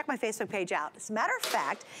you go. Check my Facebook page out. As a matter of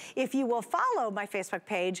fact, if you will follow my Facebook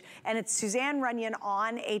page, and it's Suzanne Runyon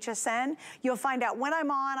on HSN, you'll find out when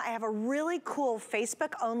I'm on. I have a really cool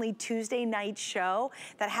Facebook-only Tuesday night show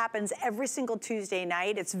that happens every single Tuesday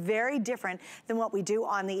night. It's very different than what we do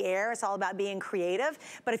on the air. It's all about being creative.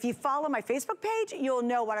 But if you follow my Facebook page, you'll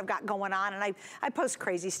know what I've got going on. And I post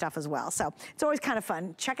crazy stuff as well. So it's always kind of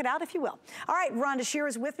fun. Check it out if you will. All right, Rhonda Shear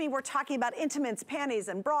is with me. We're talking about intimates, panties,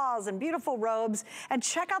 and bras, and beautiful robes. And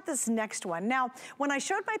check out this next one. Now, when I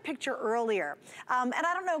showed my picture earlier, and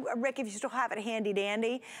I don't know, Rick, if you still have it handy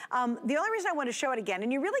dandy, the only reason I want to show it again,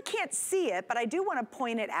 and you really can't see it, but I do want to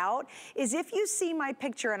point it out, is if you see my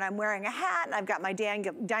picture and I'm wearing a hat and I've got my Diane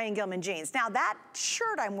Gilman jeans. Now that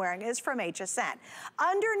shirt I'm wearing is from HSN.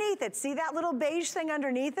 Underneath it, see that little beige thing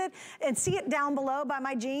underneath it? And see it down below by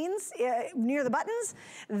my jeans, near the buttons?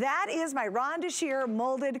 That is my Rhonda Shear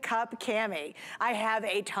molded cup cami. I have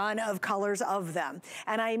a ton of colors of them.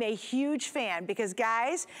 And I'm a huge fan because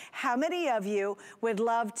guys, how many of you would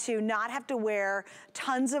love to not have to wear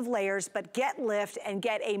tons of layers, but get lift and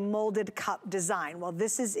get a molded cup design? Well,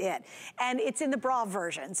 this is it. And it's in the bra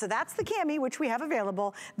version. So that's the cami, which we have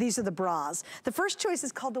available. These are the bras. The first choice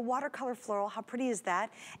is called the watercolor floral. How pretty is that?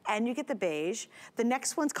 And you get the beige. The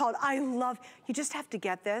next one's called, I love, you just have to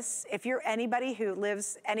get this. If you're anybody who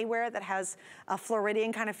lives anywhere that has a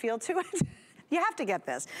Floridian kind of feel to it, You have to get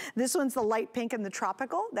this. This one's the light pink and the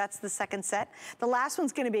tropical. That's the second set. The last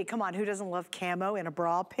one's gonna be, come on, who doesn't love camo in a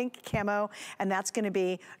bra? Pink camo, and that's gonna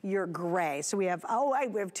be your gray. So we have,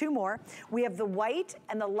 we have two more. We have the white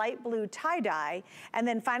and the light blue tie-dye, and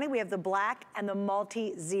then finally we have the black and the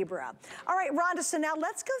multi-zebra. All right, Rhonda, so now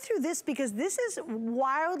let's go through this because this is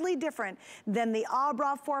wildly different than the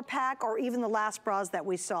bra 4-pack or even the last bras that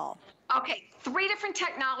we saw. Okay, 3 different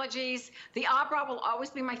technologies. The bra will always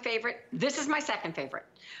be my favorite. This is my second favorite.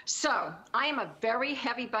 So I am a very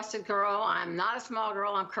heavy busted girl. I'm not a small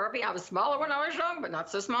girl. I'm curvy. I was smaller when I was young, but not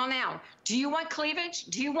so small now. Do you want cleavage?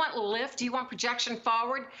 Do you want lift? Do you want projection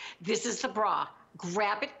forward? This is the bra.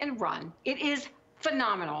 Grab it and run. It is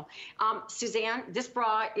phenomenal. Suzanne, this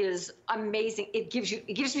bra is amazing. It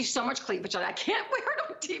gives me so much cleavage that I can't wear it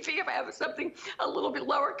on TV if I have something a little bit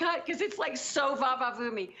lower cut because it's like so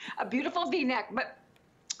va-va-voom-y. A beautiful V-neck, but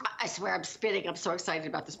I swear I'm spitting. I'm so excited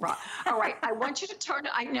about this bra. All right, I want you to turn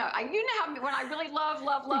it. You know how when I really love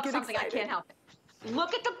something, excited. I can't help it.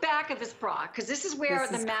 Look at the back of this bra because this is where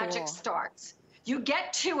the magic starts. You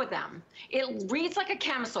get 2 of them. It reads like a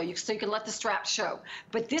camisole, so you can let the strap show.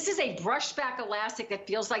 But this is a brushed back elastic that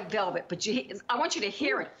feels like velvet. But I want you to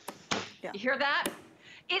hear it. Yeah. You hear that?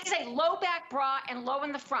 It is a low back bra and low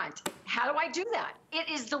in the front. How do I do that? It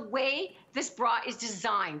is the way this bra is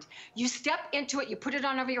designed. You step into it, you put it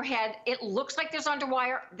on over your head. It looks like there's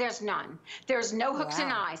underwire. There's none. There's no hooks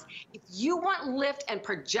and eyes. If you want lift and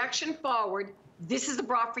projection forward, this is the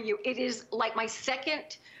bra for you. It is like my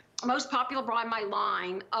second most popular bra in my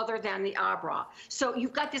line other than the bra. So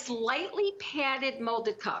you've got this lightly padded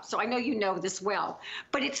molded cup. So I know you know this well,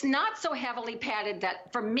 but it's not so heavily padded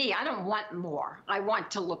that for me, I don't want more. I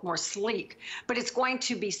want to look more sleek, but it's going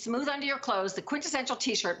to be smooth under your clothes, the quintessential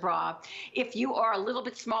t-shirt bra. If you are a little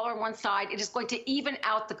bit smaller on one side, it is going to even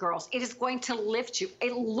out the girls. It is going to lift you.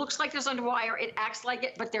 It looks like there's underwire. It acts like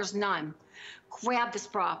it, but there's none. Grab this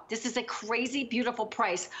bra. This is a crazy, beautiful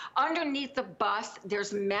price. Underneath the bust,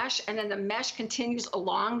 there's mesh, and then the mesh continues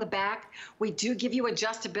along the back. We do give you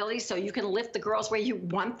adjustability so you can lift the girls where you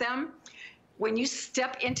want them. When you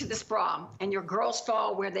step into this bra and your girls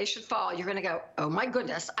fall where they should fall, you're gonna go, oh my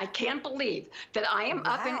goodness, I can't believe that I am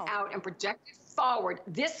up and out and projected forward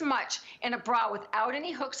this much in a bra without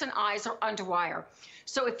any hooks and eyes or underwire.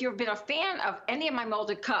 So if you've been a fan of any of my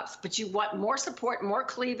molded cups, but you want more support, more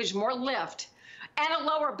cleavage, more lift, and a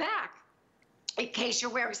lower back, in case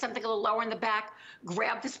you're wearing something a little lower in the back,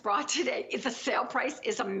 grab this bra today. The sale price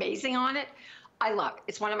is amazing on it. I love it.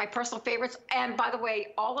 It's one of my personal favorites. And by the way,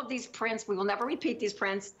 all of these prints, we will never repeat these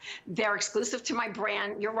prints. They're exclusive to my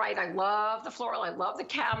brand. You're right. I love the floral. I love the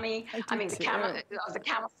cami. The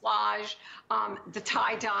camouflage, the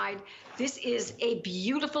tie-dyed. This is a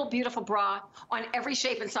beautiful, beautiful bra on every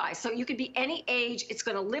shape and size. So you could be any age. It's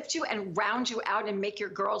going to lift you and round you out and make your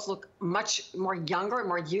girls look much more younger and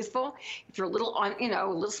more youthful. If you're a little a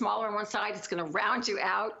little smaller on one side, it's going to round you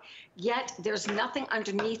out. Yet there's nothing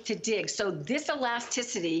underneath to dig. So this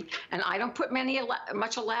elasticity, and I don't put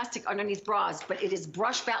much elastic underneath bras, but it is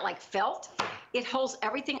brushed back like felt. It holds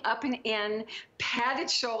everything up and in, padded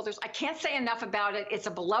shoulders. I can't say enough about it. It's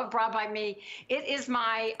a beloved bra by me. It is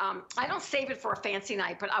my, I don't save it for a fancy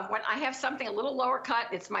night, but when I have something a little lower cut,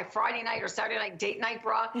 it's my Friday night or Saturday night date night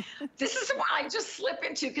bra. This is what I just slip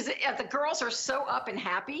into because the girls are so up and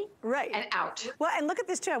happy and out. Well, and look at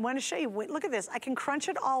this too. I want to show you, look at this. I can crunch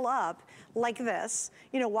it all up like this,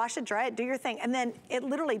 wash it, dry it, do your thing. And then it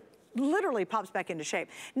literally pops back into shape.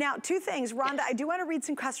 Now, 2 things. Rhonda, I do want to read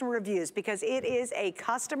some customer reviews because it is a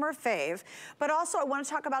customer fave, but also I want to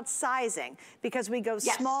talk about sizing because we go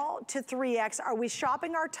small to 3X. Are we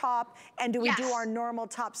shopping our top and do we do our normal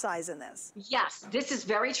top size in this? Yes, this is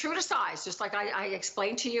very true to size, just like I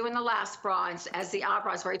explained to you in the last bra, as the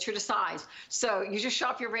bra is very true to size. So you just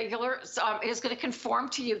shop your regular, it is going to conform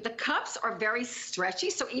to you. The cups are very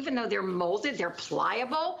stretchy, so even though they're molded, they're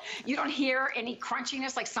pliable. You don't hear any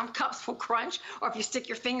crunchiness like some cups will crunch, or if you stick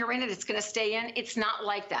your finger in it, it's going to stay in. It's not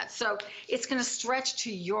like that. So it's going to stretch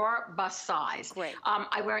to your bust size. Great.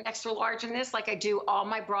 I wear an extra large in this like I do all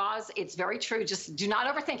my bras. It's very true. Just do not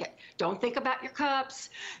overthink it. Don't think about your cups.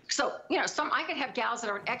 So, I could have gals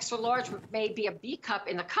that are an extra large, maybe a B cup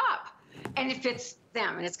in the cup. And if it's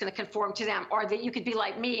them and it's going to conform to them, or that you could be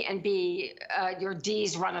like me and be your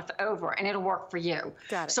D's runneth over, and it'll work for you.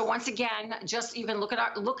 Got it. So once again, just even look at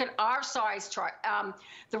our size chart.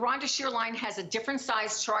 The Rhonda Shear line has a different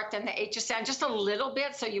size chart than the HSN, just a little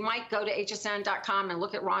bit. So you might go to hsn.com and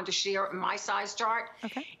look at Rhonda Shear, my size chart.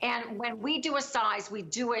 Okay. And when we do a size, we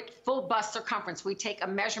do it full bust circumference. We take a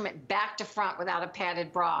measurement back to front without a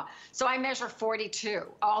padded bra. So I measure 42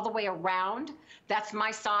 all the way around. That's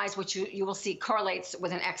my size, which you will see correlates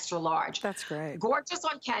with an extra large. That's great. Gorgeous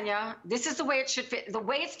on Kenya. This is the way it should fit. The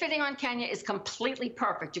way it's fitting on Kenya is completely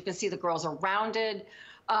perfect. You can see the girls are rounded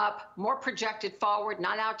up, more projected forward,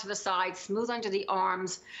 not out to the side, smooth under the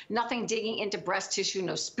arms, nothing digging into breast tissue,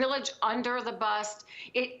 no spillage under the bust.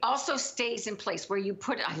 It also stays in place where you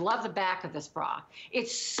put it. I love the back of this bra.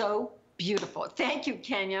 It's so beautiful. Thank you,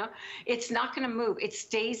 Kenya. It's not going to move. It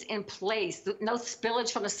stays in place. No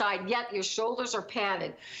spillage from the side, yet your shoulders are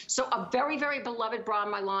padded. So a very, very beloved bra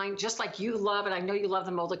in my line, just like you love it. I know you love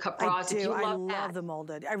the molded cup bras. I do. I love the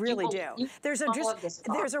molded. I really do. There's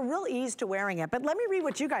a real ease to wearing it. But let me read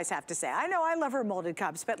what you guys have to say. I know I love her molded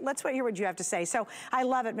cups, but let's hear what you have to say. So I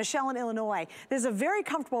love it. Michelle in Illinois. This is a very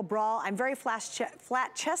comfortable bra. I'm very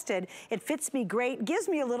flat-chested. It fits me great. Gives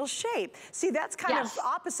me a little shape. See, that's kind of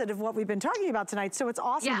opposite of what we've been talking about tonight, so it's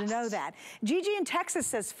awesome to know that. Gigi in Texas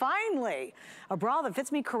says, finally, a bra that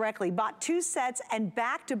fits me correctly. Bought 2 sets and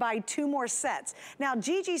back to buy 2 more sets. Now,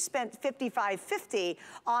 Gigi spent $55.50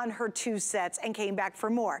 on her 2 sets and came back for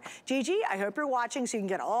more. Gigi, I hope you're watching so you can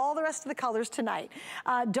get all the rest of the colors tonight.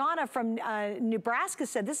 Donna from Nebraska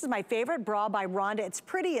said, this is my favorite bra by Rhonda. It's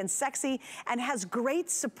pretty and sexy and has great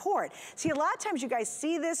support. See, a lot of times you guys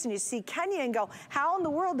see this and you see Kenya and go, how in the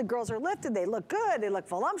world the girls are lifted? They look good, they look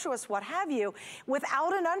voluptuous, what have you,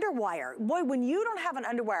 without an underwire. Boy, when you don't have an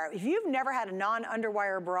underwire, if you've never had a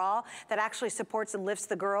non-underwire bra that actually supports and lifts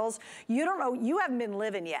the girls, you don't know, you haven't been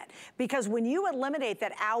living yet. Because when you eliminate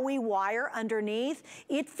that owie wire underneath,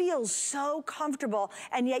 it feels so comfortable,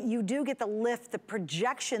 and yet you do get the lift, the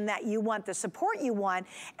projection that you want, the support you want,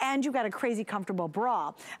 and you got a crazy comfortable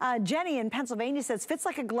bra. Jenny in Pennsylvania says, fits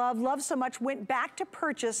like a glove, love so much, went back to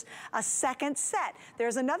purchase a second set.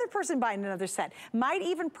 There's another person buying another set. Might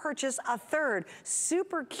even purchase a third.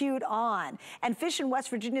 Super cute on. And Fish in West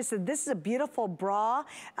Virginia said, this is a beautiful bra,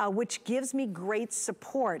 which gives me great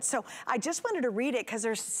support. So I just wanted to read it because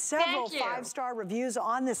there's several 5-star reviews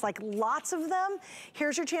on this, like lots of them.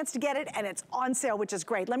 Here's your chance to get it, and it's on sale, which is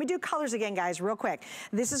great. Let me do colors again, guys, real quick.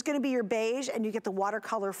 This is going to be your beige, and you get the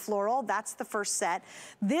watercolor floral. That's the first set.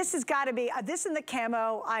 This has got to be, this in the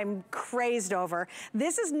camo, I'm crazed over.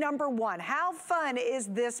 This is number 1. How fun is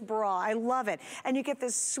this bra? I love it. And you get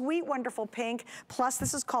this sweet, wonderful pink, plus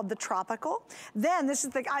this is called the tropical. Then this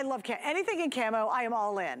is the, I love anything in camo, I am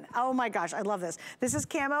all in. Oh my gosh, I love this. This is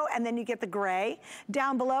camo, and then you get the gray.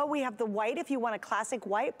 Down below, we have the white if you want a classic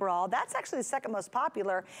white bra. That's actually the second most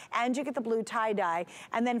popular, and you get the blue tie-dye.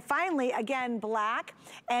 And then finally, again, black,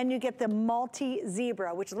 and you get the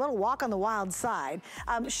multi-zebra, which is a little walk on the wild side.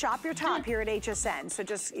 Shop your top here at HSN. So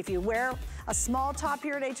just, if you wear a small top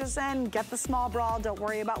here at HSN, get the small bra. Don't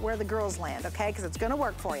worry about where the girls land, okay? Because it's gonna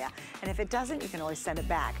work for you. And if it doesn't, you can always send it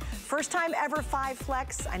back. First time ever 5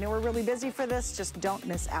 flex. I know we're really busy for this, just don't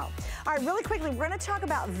miss out. All right, really quickly, we're gonna talk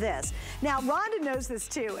about this. Now, Rhonda knows this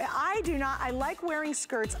too. I like wearing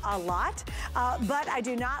skirts a lot, but I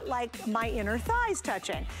do not like my inner thighs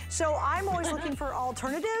touching. So I'm always looking for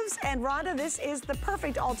alternatives, and Rhonda, this is the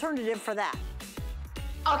perfect alternative for that.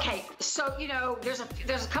 Okay, so you know, there's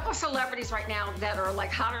a couple of celebrities right now that are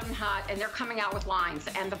like hotter than hot, and they're coming out with lines,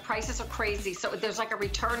 and the prices are crazy. So there's like a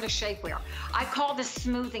return to shapewear. I call this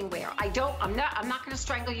smoothing wear. I'm not going to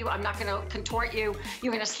strangle you. I'm not going to contort you.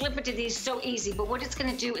 You're going to slip into these so easy. But what it's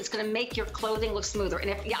going to do, it's going to make your clothing look smoother.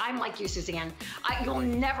 And I'm like you, Suzanne. You'll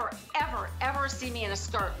never, ever, ever see me in a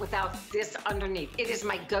skirt without this underneath. It is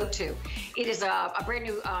my go-to. It is a brand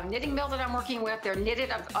new knitting mill that I'm working with. They're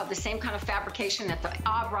knitted of the same kind of fabrication that the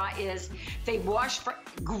bra is. They wash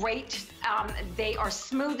great. They are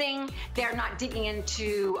smoothing. They're not digging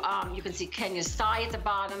into, you can see Kenya's thigh at the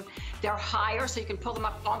bottom. They're higher, so you can pull them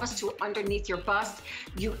up almost to underneath your bust.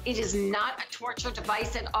 It is not a torture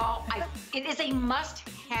device at all. It is a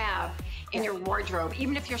must-have in your wardrobe.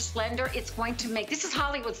 Even if you're slender, it's going to make, this is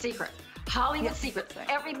Hollywood secret. Hollywood secret.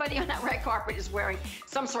 Everybody on that red carpet is wearing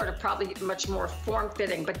some sort of probably much more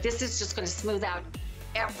form-fitting, but this is just going to smooth out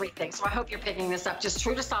everything. So I hope you're picking this up. Just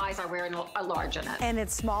true to size, I wear a large in it. And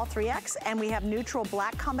it's small 3X, and we have neutral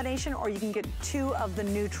black combination, or you can get 2 of the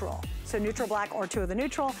neutral. So neutral black or 2 of the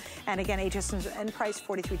neutral. And again, HSN price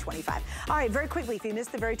 $43.25. All right, very quickly, if you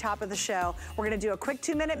missed the very top of the show, we're gonna do a quick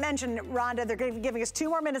 2-minute mention. Rhonda, they're giving us 2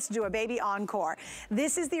 more minutes to do a baby encore.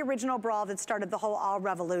 This is the original bra that started the whole all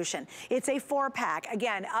revolution. It's a 4-pack,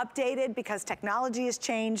 again, updated because technology has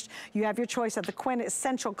changed. You have your choice of the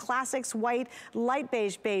quintessential classics, white, light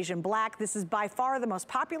beige, and black. This is by far the most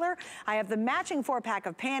popular. I have the matching 4-pack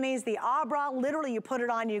of panties, the bra. Literally, you put it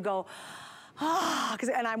on, you go,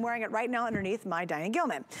 and I'm wearing it right now underneath my Diane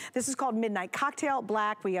Gilman. This is called Midnight Cocktail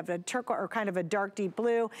Black. We have a turquoise, or kind of a dark deep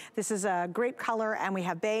blue. This is a grape color, and we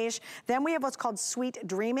have beige. Then we have what's called Sweet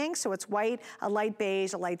Dreaming. So it's white, a light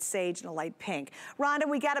beige, a light sage, and a light pink. Rhonda,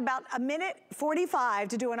 we got about 1:45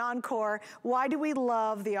 to do an encore. Why do we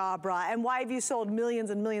love the bra, and why have you sold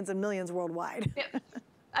millions and millions and millions worldwide?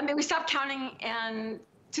 I mean, we stopped counting in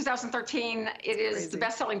 2013. It is crazy. The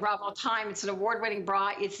best-selling bra of all time. It's an award-winning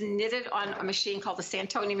bra. It's knitted on a machine called the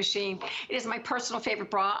Santoni machine. It is my personal favorite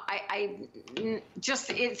bra.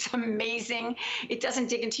 It's amazing. It doesn't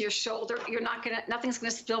dig into your shoulder. Nothing's gonna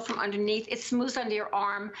spill from underneath. It smooths under your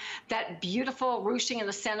arm. That beautiful ruching in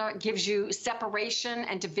the center gives you separation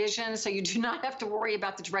and division, so you do not have to worry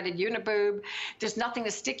about the dreaded uniboob. There's nothing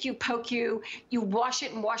to stick you, poke you. You wash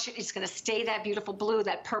it and wash it. It's gonna stay that beautiful blue,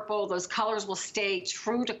 that purple. Those colors will stay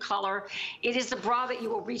true to color. It is the bra that you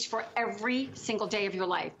will reach for every single day of your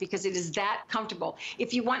life because it is that comfortable.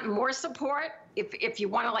 If you want more support, if you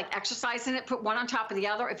want to like exercise in it, put one on top of the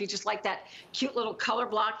other. If you just like that cute little color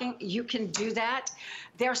blocking, you can do that.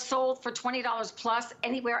 They're sold for $20 plus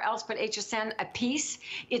anywhere else but HSN a piece.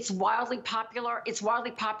 It's wildly popular. It's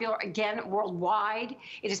wildly popular again worldwide.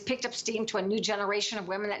 It has picked up steam to a new generation of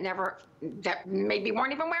women that maybe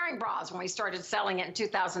weren't even wearing bras when we started selling it in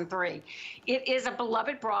 2003. It is a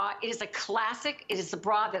beloved bra. It is a classic. It is the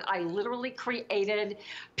bra that I literally created.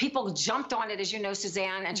 People jumped on it, as you know,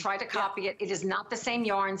 Suzanne, and tried to copy it. It is not the same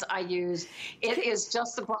yarns I use. It is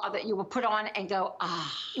just the bra that you will put on and go,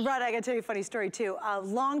 ah. Right, I gotta tell you a funny story too. A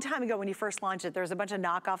long time ago when you first launched it, there was a bunch of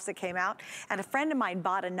knockoffs that came out, and a friend of mine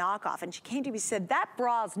bought a knockoff, and she came to me and said, that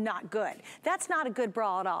bra's not good. That's not a good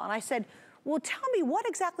bra at all. And I said, well, tell me, what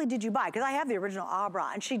exactly did you buy? Because I have the original bra,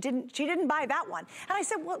 and she didn't buy that one. And I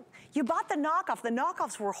said, well, you bought the knockoff. The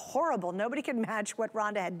knockoffs were horrible. Nobody could match what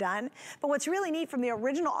Rhonda had done. But what's really neat, from the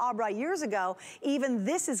original bra years ago, even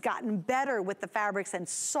this has gotten better with the fabrics and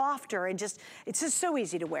softer, and it's just so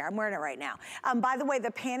easy to wear. I'm wearing it right now. By the way, the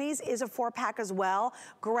panties is a 4-pack as well.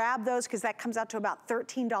 Grab those, because that comes out to about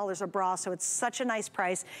 $13 a bra, so it's such a nice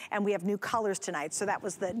price, and we have new colors tonight, so that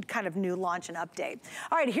was the kind of new launch and update.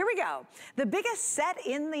 All right, here we go. The biggest set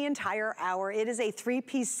in the entire hour. It is a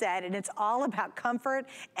 3-piece set, and it's all about comfort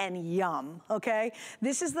and yum, okay?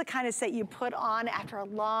 This is the kind of set you put on after a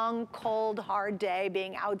long, cold, hard day,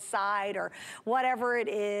 being outside or whatever it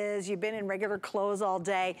is. You've been in regular clothes all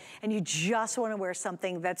day, and you just want to wear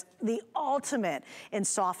something that's the ultimate in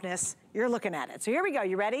softness. You're looking at it. So here we go.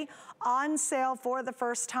 You ready? On sale for the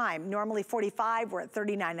first time. Normally $45, we're at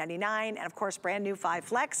 $39.99, and of course, brand new 5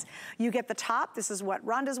 Flex. You get the top. This is what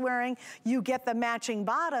Rhonda's wearing. You get the matching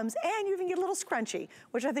bottoms, and you even get a little scrunchie,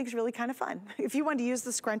 which I think is really kind of fun. If you want to use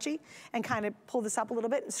the scrunchie and kind of pull this up a little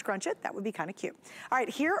bit and scrunch it, that would be kind of cute. All right,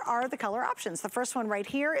 here are the color options. The first one right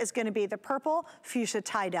here is going to be the purple fuchsia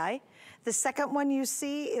tie-dye. The second one you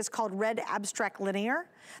see is called red abstract linear.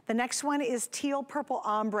 The next one is teal purple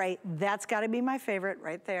ombre. That's got to be my favorite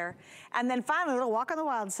right there. And then finally, a little walk on the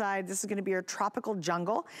wild side. This is going to be your tropical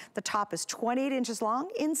jungle. The top is 28 inches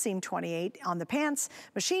long, inseam 28 on the pants.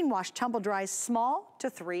 Machine wash, tumble dry, small to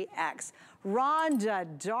 3X. Rhonda,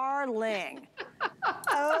 darling.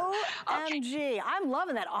 OMG. I'm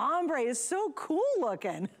loving that. Ombre is so cool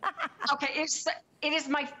looking. Okay, it is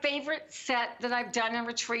my favorite set that I've done in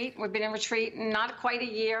retreat. We've been in retreat not quite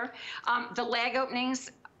a year. The leg openings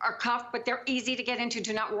are cuffed, but they're easy to get into.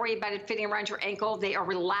 Do not worry about it fitting around your ankle. They are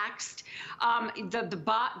relaxed.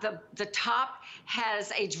 The top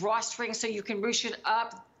has a drawstring, so you can ruche it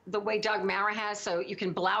up the way Doug Mara has, so you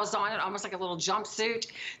can blouse on it almost like a little jumpsuit.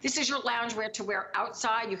 This is your loungewear to wear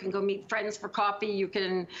outside. You can go meet friends for coffee. You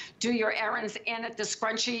can do your errands in it. The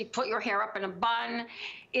scrunchie, put your hair up in a bun.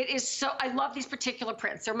 It is so, I love these particular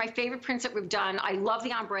prints. They're my favorite prints that we've done. I love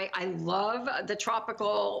the ombre. I love the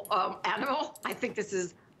tropical animal. I think this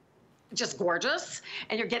is just gorgeous.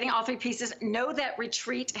 And you're getting all 3 pieces. Know that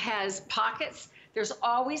retreat has pockets. There's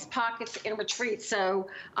always pockets in retreat. So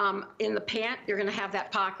in the pant, you're gonna have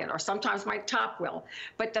that pocket, or sometimes my top will.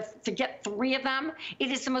 But to get 3 of them,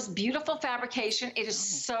 it is the most beautiful fabrication. It is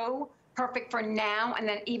so perfect for now and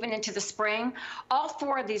then even into the spring. All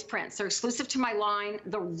 4 of these prints are exclusive to my line.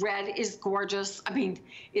 The red is gorgeous. I mean,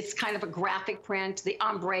 it's kind of a graphic print. The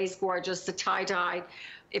ombre is gorgeous, the tie-dye,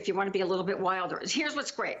 if you want to be a little bit wilder. Here's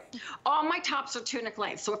what's great. All my tops are tunic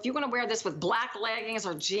length. So if you want to wear this with black leggings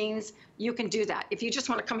or jeans, you can do that. If you just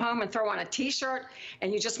want to come home and throw on a t-shirt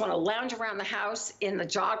and you just want to lounge around the house in the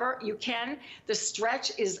jogger, you can. The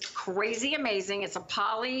stretch is crazy amazing. It's a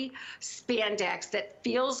poly spandex that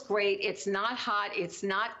feels great. It's not hot. It's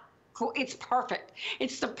not cool. It's perfect.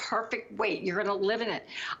 It's the perfect weight. You're going to live in it.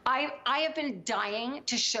 I have been dying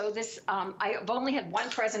to show this. I've only had 1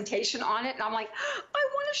 presentation on it, and I'm like, I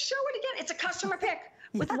want to show it again. It's a customer pick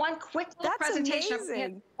with 1 quick little presentation.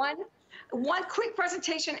 Amazing. One quick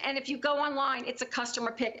presentation, and if you go online, it's a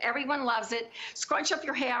customer pick. Everyone loves it. Scrunch up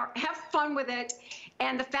your hair, have fun with it.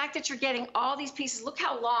 And the fact that you're getting all these pieces, look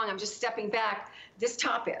how long, I'm just stepping back, this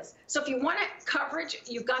top is. So if you want coverage,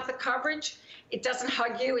 you've got the coverage. It doesn't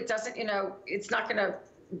hug you. It doesn't, you know, it's not going to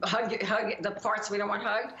hug the parts we don't want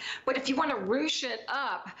hugged. But if you want to ruche it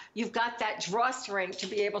up, you've got that drawstring to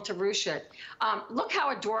be able to ruche it. Look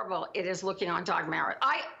how adorable it is looking on Dog Merit.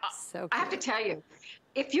 I have to tell you,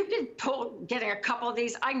 if you can pull getting a couple of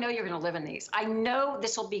these, I know you're going to live in these. I know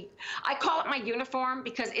this will be, I call it my uniform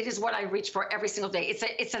because it is what I reach for every single day.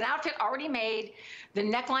 It's an outfit already made. The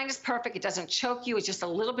neckline is perfect. It doesn't choke you. It's just a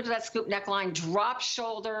little bit of that scoop neckline, drop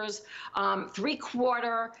shoulders,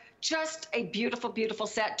 3/4. Just a beautiful, beautiful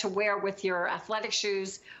set to wear with your athletic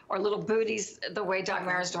shoes or little booties the way Dog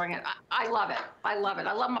Mara is doing it. I love it. I love it.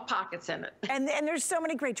 I love my pockets in it. And there's so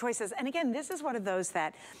many great choices. And again, this is one of those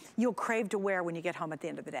that you'll crave to wear when you get home at the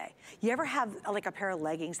end of the day. You ever have like a pair of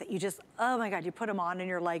leggings that you just, oh my God, you put them on and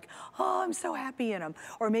you're like, oh, I'm so happy in them.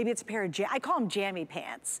 Or maybe it's a pair of, I call them jammy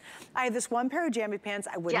pants. I have this one pair of jammy pants.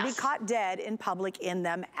 I wouldn't be caught dead in public in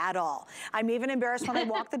them at all. I'm even embarrassed when I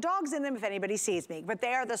walk the dogs in them if anybody sees me. But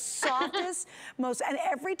they are the softest, most, and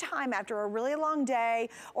every time after a really long day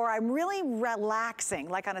or I'm really relaxing,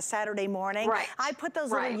 like on a Saturday morning, I put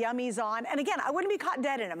those little yummies on. And again, I wouldn't be caught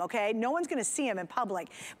dead in them, okay? No one's gonna see them in public,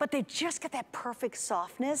 but they just get that perfect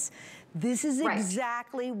softness. This is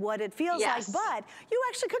exactly what it feels like, but you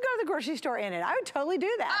actually could go to the grocery store in it. I would totally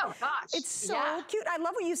do that. Oh gosh. It's so cute. I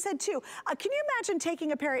love what you said too. Can you imagine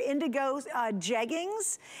taking a pair of indigo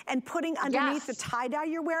jeggings and putting underneath the tie-dye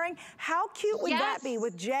you're wearing? How cute would that be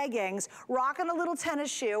with jeggings, rocking a little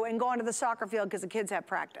tennis shoe and going to the soccer field because the kids have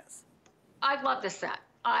practice? I love this set.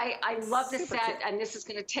 I love this set, and this is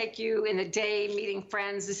going to take you in the day meeting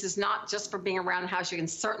friends. This is not just for being around the house. You can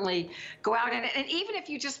certainly go out in it. And even if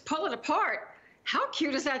you just pull it apart, how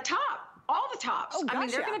cute is that top? All the tops. Oh, gosh, I mean,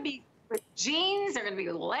 they're going to be with jeans. They're going to be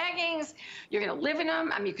with leggings. You're going to live in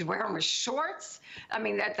them. I mean, you could wear them with shorts. I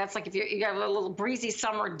mean, that's like if you have a little breezy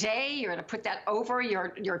summer day, you're going to put that over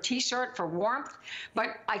your T-shirt for warmth.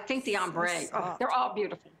 But I think the ombre, they're all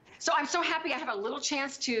beautiful. So I'm so happy I have a little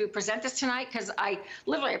chance to present this tonight because I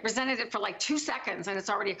presented it for like 2 seconds and it's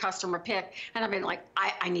already a customer pick. And I've been like,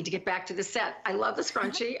 I need to get back to the set. I love the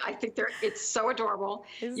scrunchie. I think it's so adorable.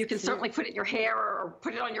 You can certainly put it in your hair or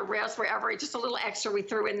put it on your wrist, wherever. It's just a little extra we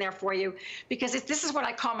threw in there for you because this is what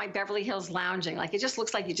I call my Beverly Hills lounging. Like it just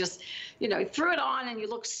looks like you just, you know, threw it on and you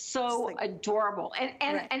look so adorable.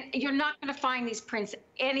 And you're not going to find these prints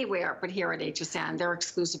anywhere but here at HSN. They're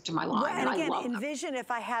exclusive to my line. Well, and again, I love envision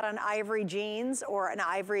if I had an ivory jeans or an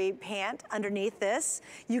ivory pant underneath this,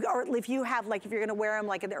 or if you have like, if you're gonna wear them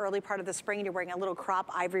like in the early part of the spring, you're wearing a little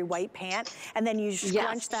crop ivory white pant, and then you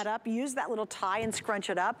scrunch that up, use that little tie and scrunch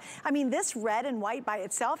it up. I mean, this red and white by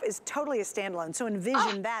itself is totally a standalone, so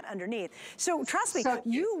envision that underneath. So trust me,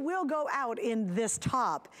 you will go out in this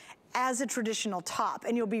top as a traditional top,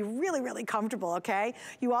 and you'll be really, really comfortable, okay?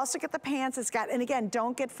 You also get the pants, it's got, and again,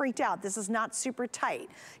 don't get freaked out. This is not super tight.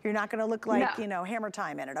 You're not gonna look like, you know, Hammer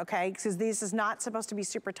Time in it, okay? Because this is not supposed to be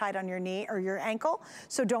super tight on your knee or your ankle,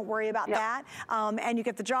 so don't worry about that. And you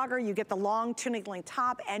get the jogger, you get the long tunic length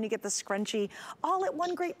top, and you get the scrunchie, all at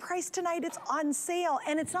one great price tonight. It's on sale,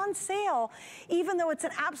 and it's on sale even though it's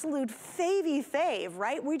an absolute fave,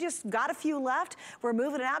 right? We just got a few left. We're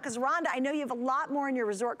moving it out, because Rhonda, I know you have a lot more in your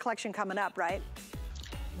resort collection coming up, right?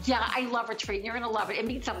 Yeah, I love Retreat. You're going to love it. It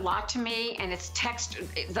means a lot to me, and it's texture.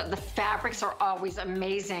 The fabrics are always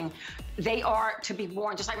amazing. They are to be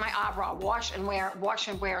worn, just like my Abra, wash and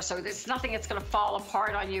wear. So there's nothing that's going to fall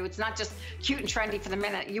apart on you. It's not just cute and trendy for the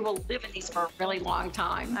minute. You will live in these for a really long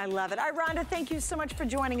time. I love it. All right, Rhonda, thank you so much for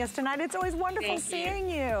joining us tonight. It's always wonderful seeing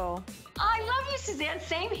you. I love you, Suzanne.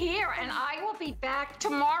 Same here. And I will be back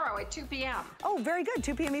tomorrow at 2 p.m. Oh, very good.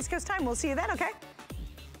 2 p.m. East Coast time. We'll see you then, okay?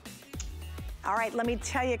 All right, let me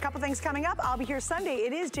tell you a couple things coming up. I'll be here Sunday.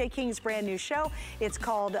 It is Jay King's brand new show. It's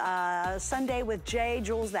called Sunday with Jay,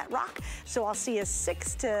 Jewels That Rock. So I'll see you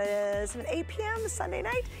 6 to 8 p.m. Sunday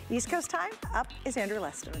night, East Coast time. Up is Andrew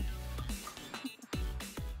Lestman.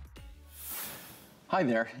 Hi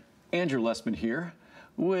there, Andrew Lestman here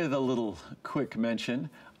with a little quick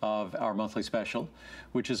mention of our monthly special,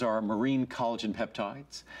 which is our marine collagen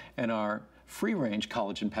peptides and our free-range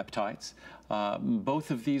collagen peptides.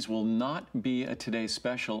 Both of these will not be a today's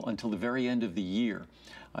special until the very end of the year.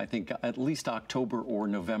 I think at least October or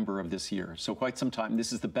November of this year. So quite some time.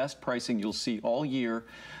 This is the best pricing you'll see all year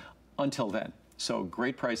until then. So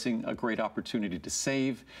great pricing, a great opportunity to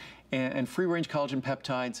save. And free-range collagen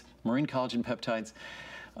peptides, marine collagen peptides.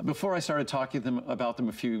 Before I started talking about them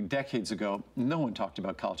a few decades ago, no one talked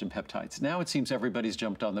about collagen peptides. Now it seems everybody's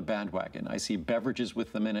jumped on the bandwagon. I see beverages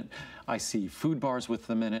with them in it. I see food bars with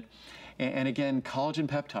them in it. And again, collagen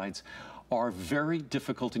peptides are very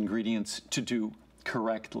difficult ingredients to do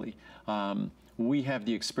correctly. We have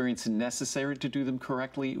the experience necessary to do them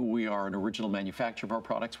correctly. We are an original manufacturer of our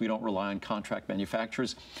products. We don't rely on contract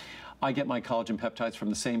manufacturers. I get my collagen peptides from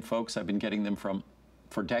the same folks I've been getting them from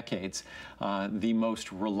for decades. The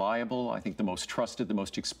most reliable, I think the most trusted, the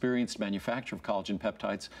most experienced manufacturer of collagen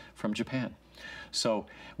peptides from Japan. So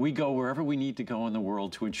we go wherever we need to go in the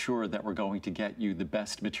world to ensure that we're going to get you the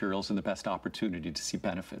best materials and the best opportunity to see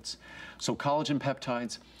benefits. So collagen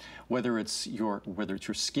peptides, whether it's your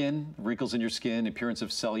skin, wrinkles in your skin, appearance of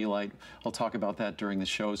cellulite, I'll talk about that during the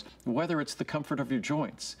shows, whether it's the comfort of your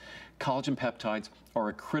joints, collagen peptides are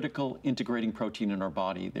a critical integrating protein in our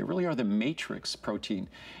body. They really are the matrix protein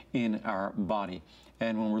in our body.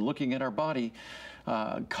 And when we're looking at our body,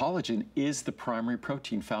 collagen is the primary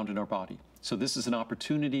protein found in our body. So this is an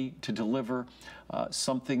opportunity to deliver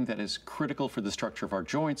something that is critical for the structure of our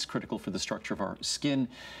joints, critical for the structure of our skin.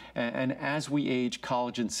 And as we age,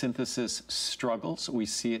 collagen synthesis struggles. We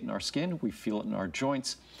see it in our skin, we feel it in our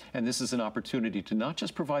joints. And this is an opportunity to not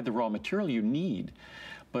just provide the raw material you need,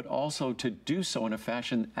 but also to do so in a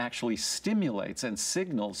fashion that actually stimulates and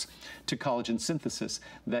signals to collagen synthesis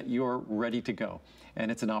that you're ready to go. And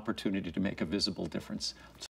it's an opportunity to make a visible difference.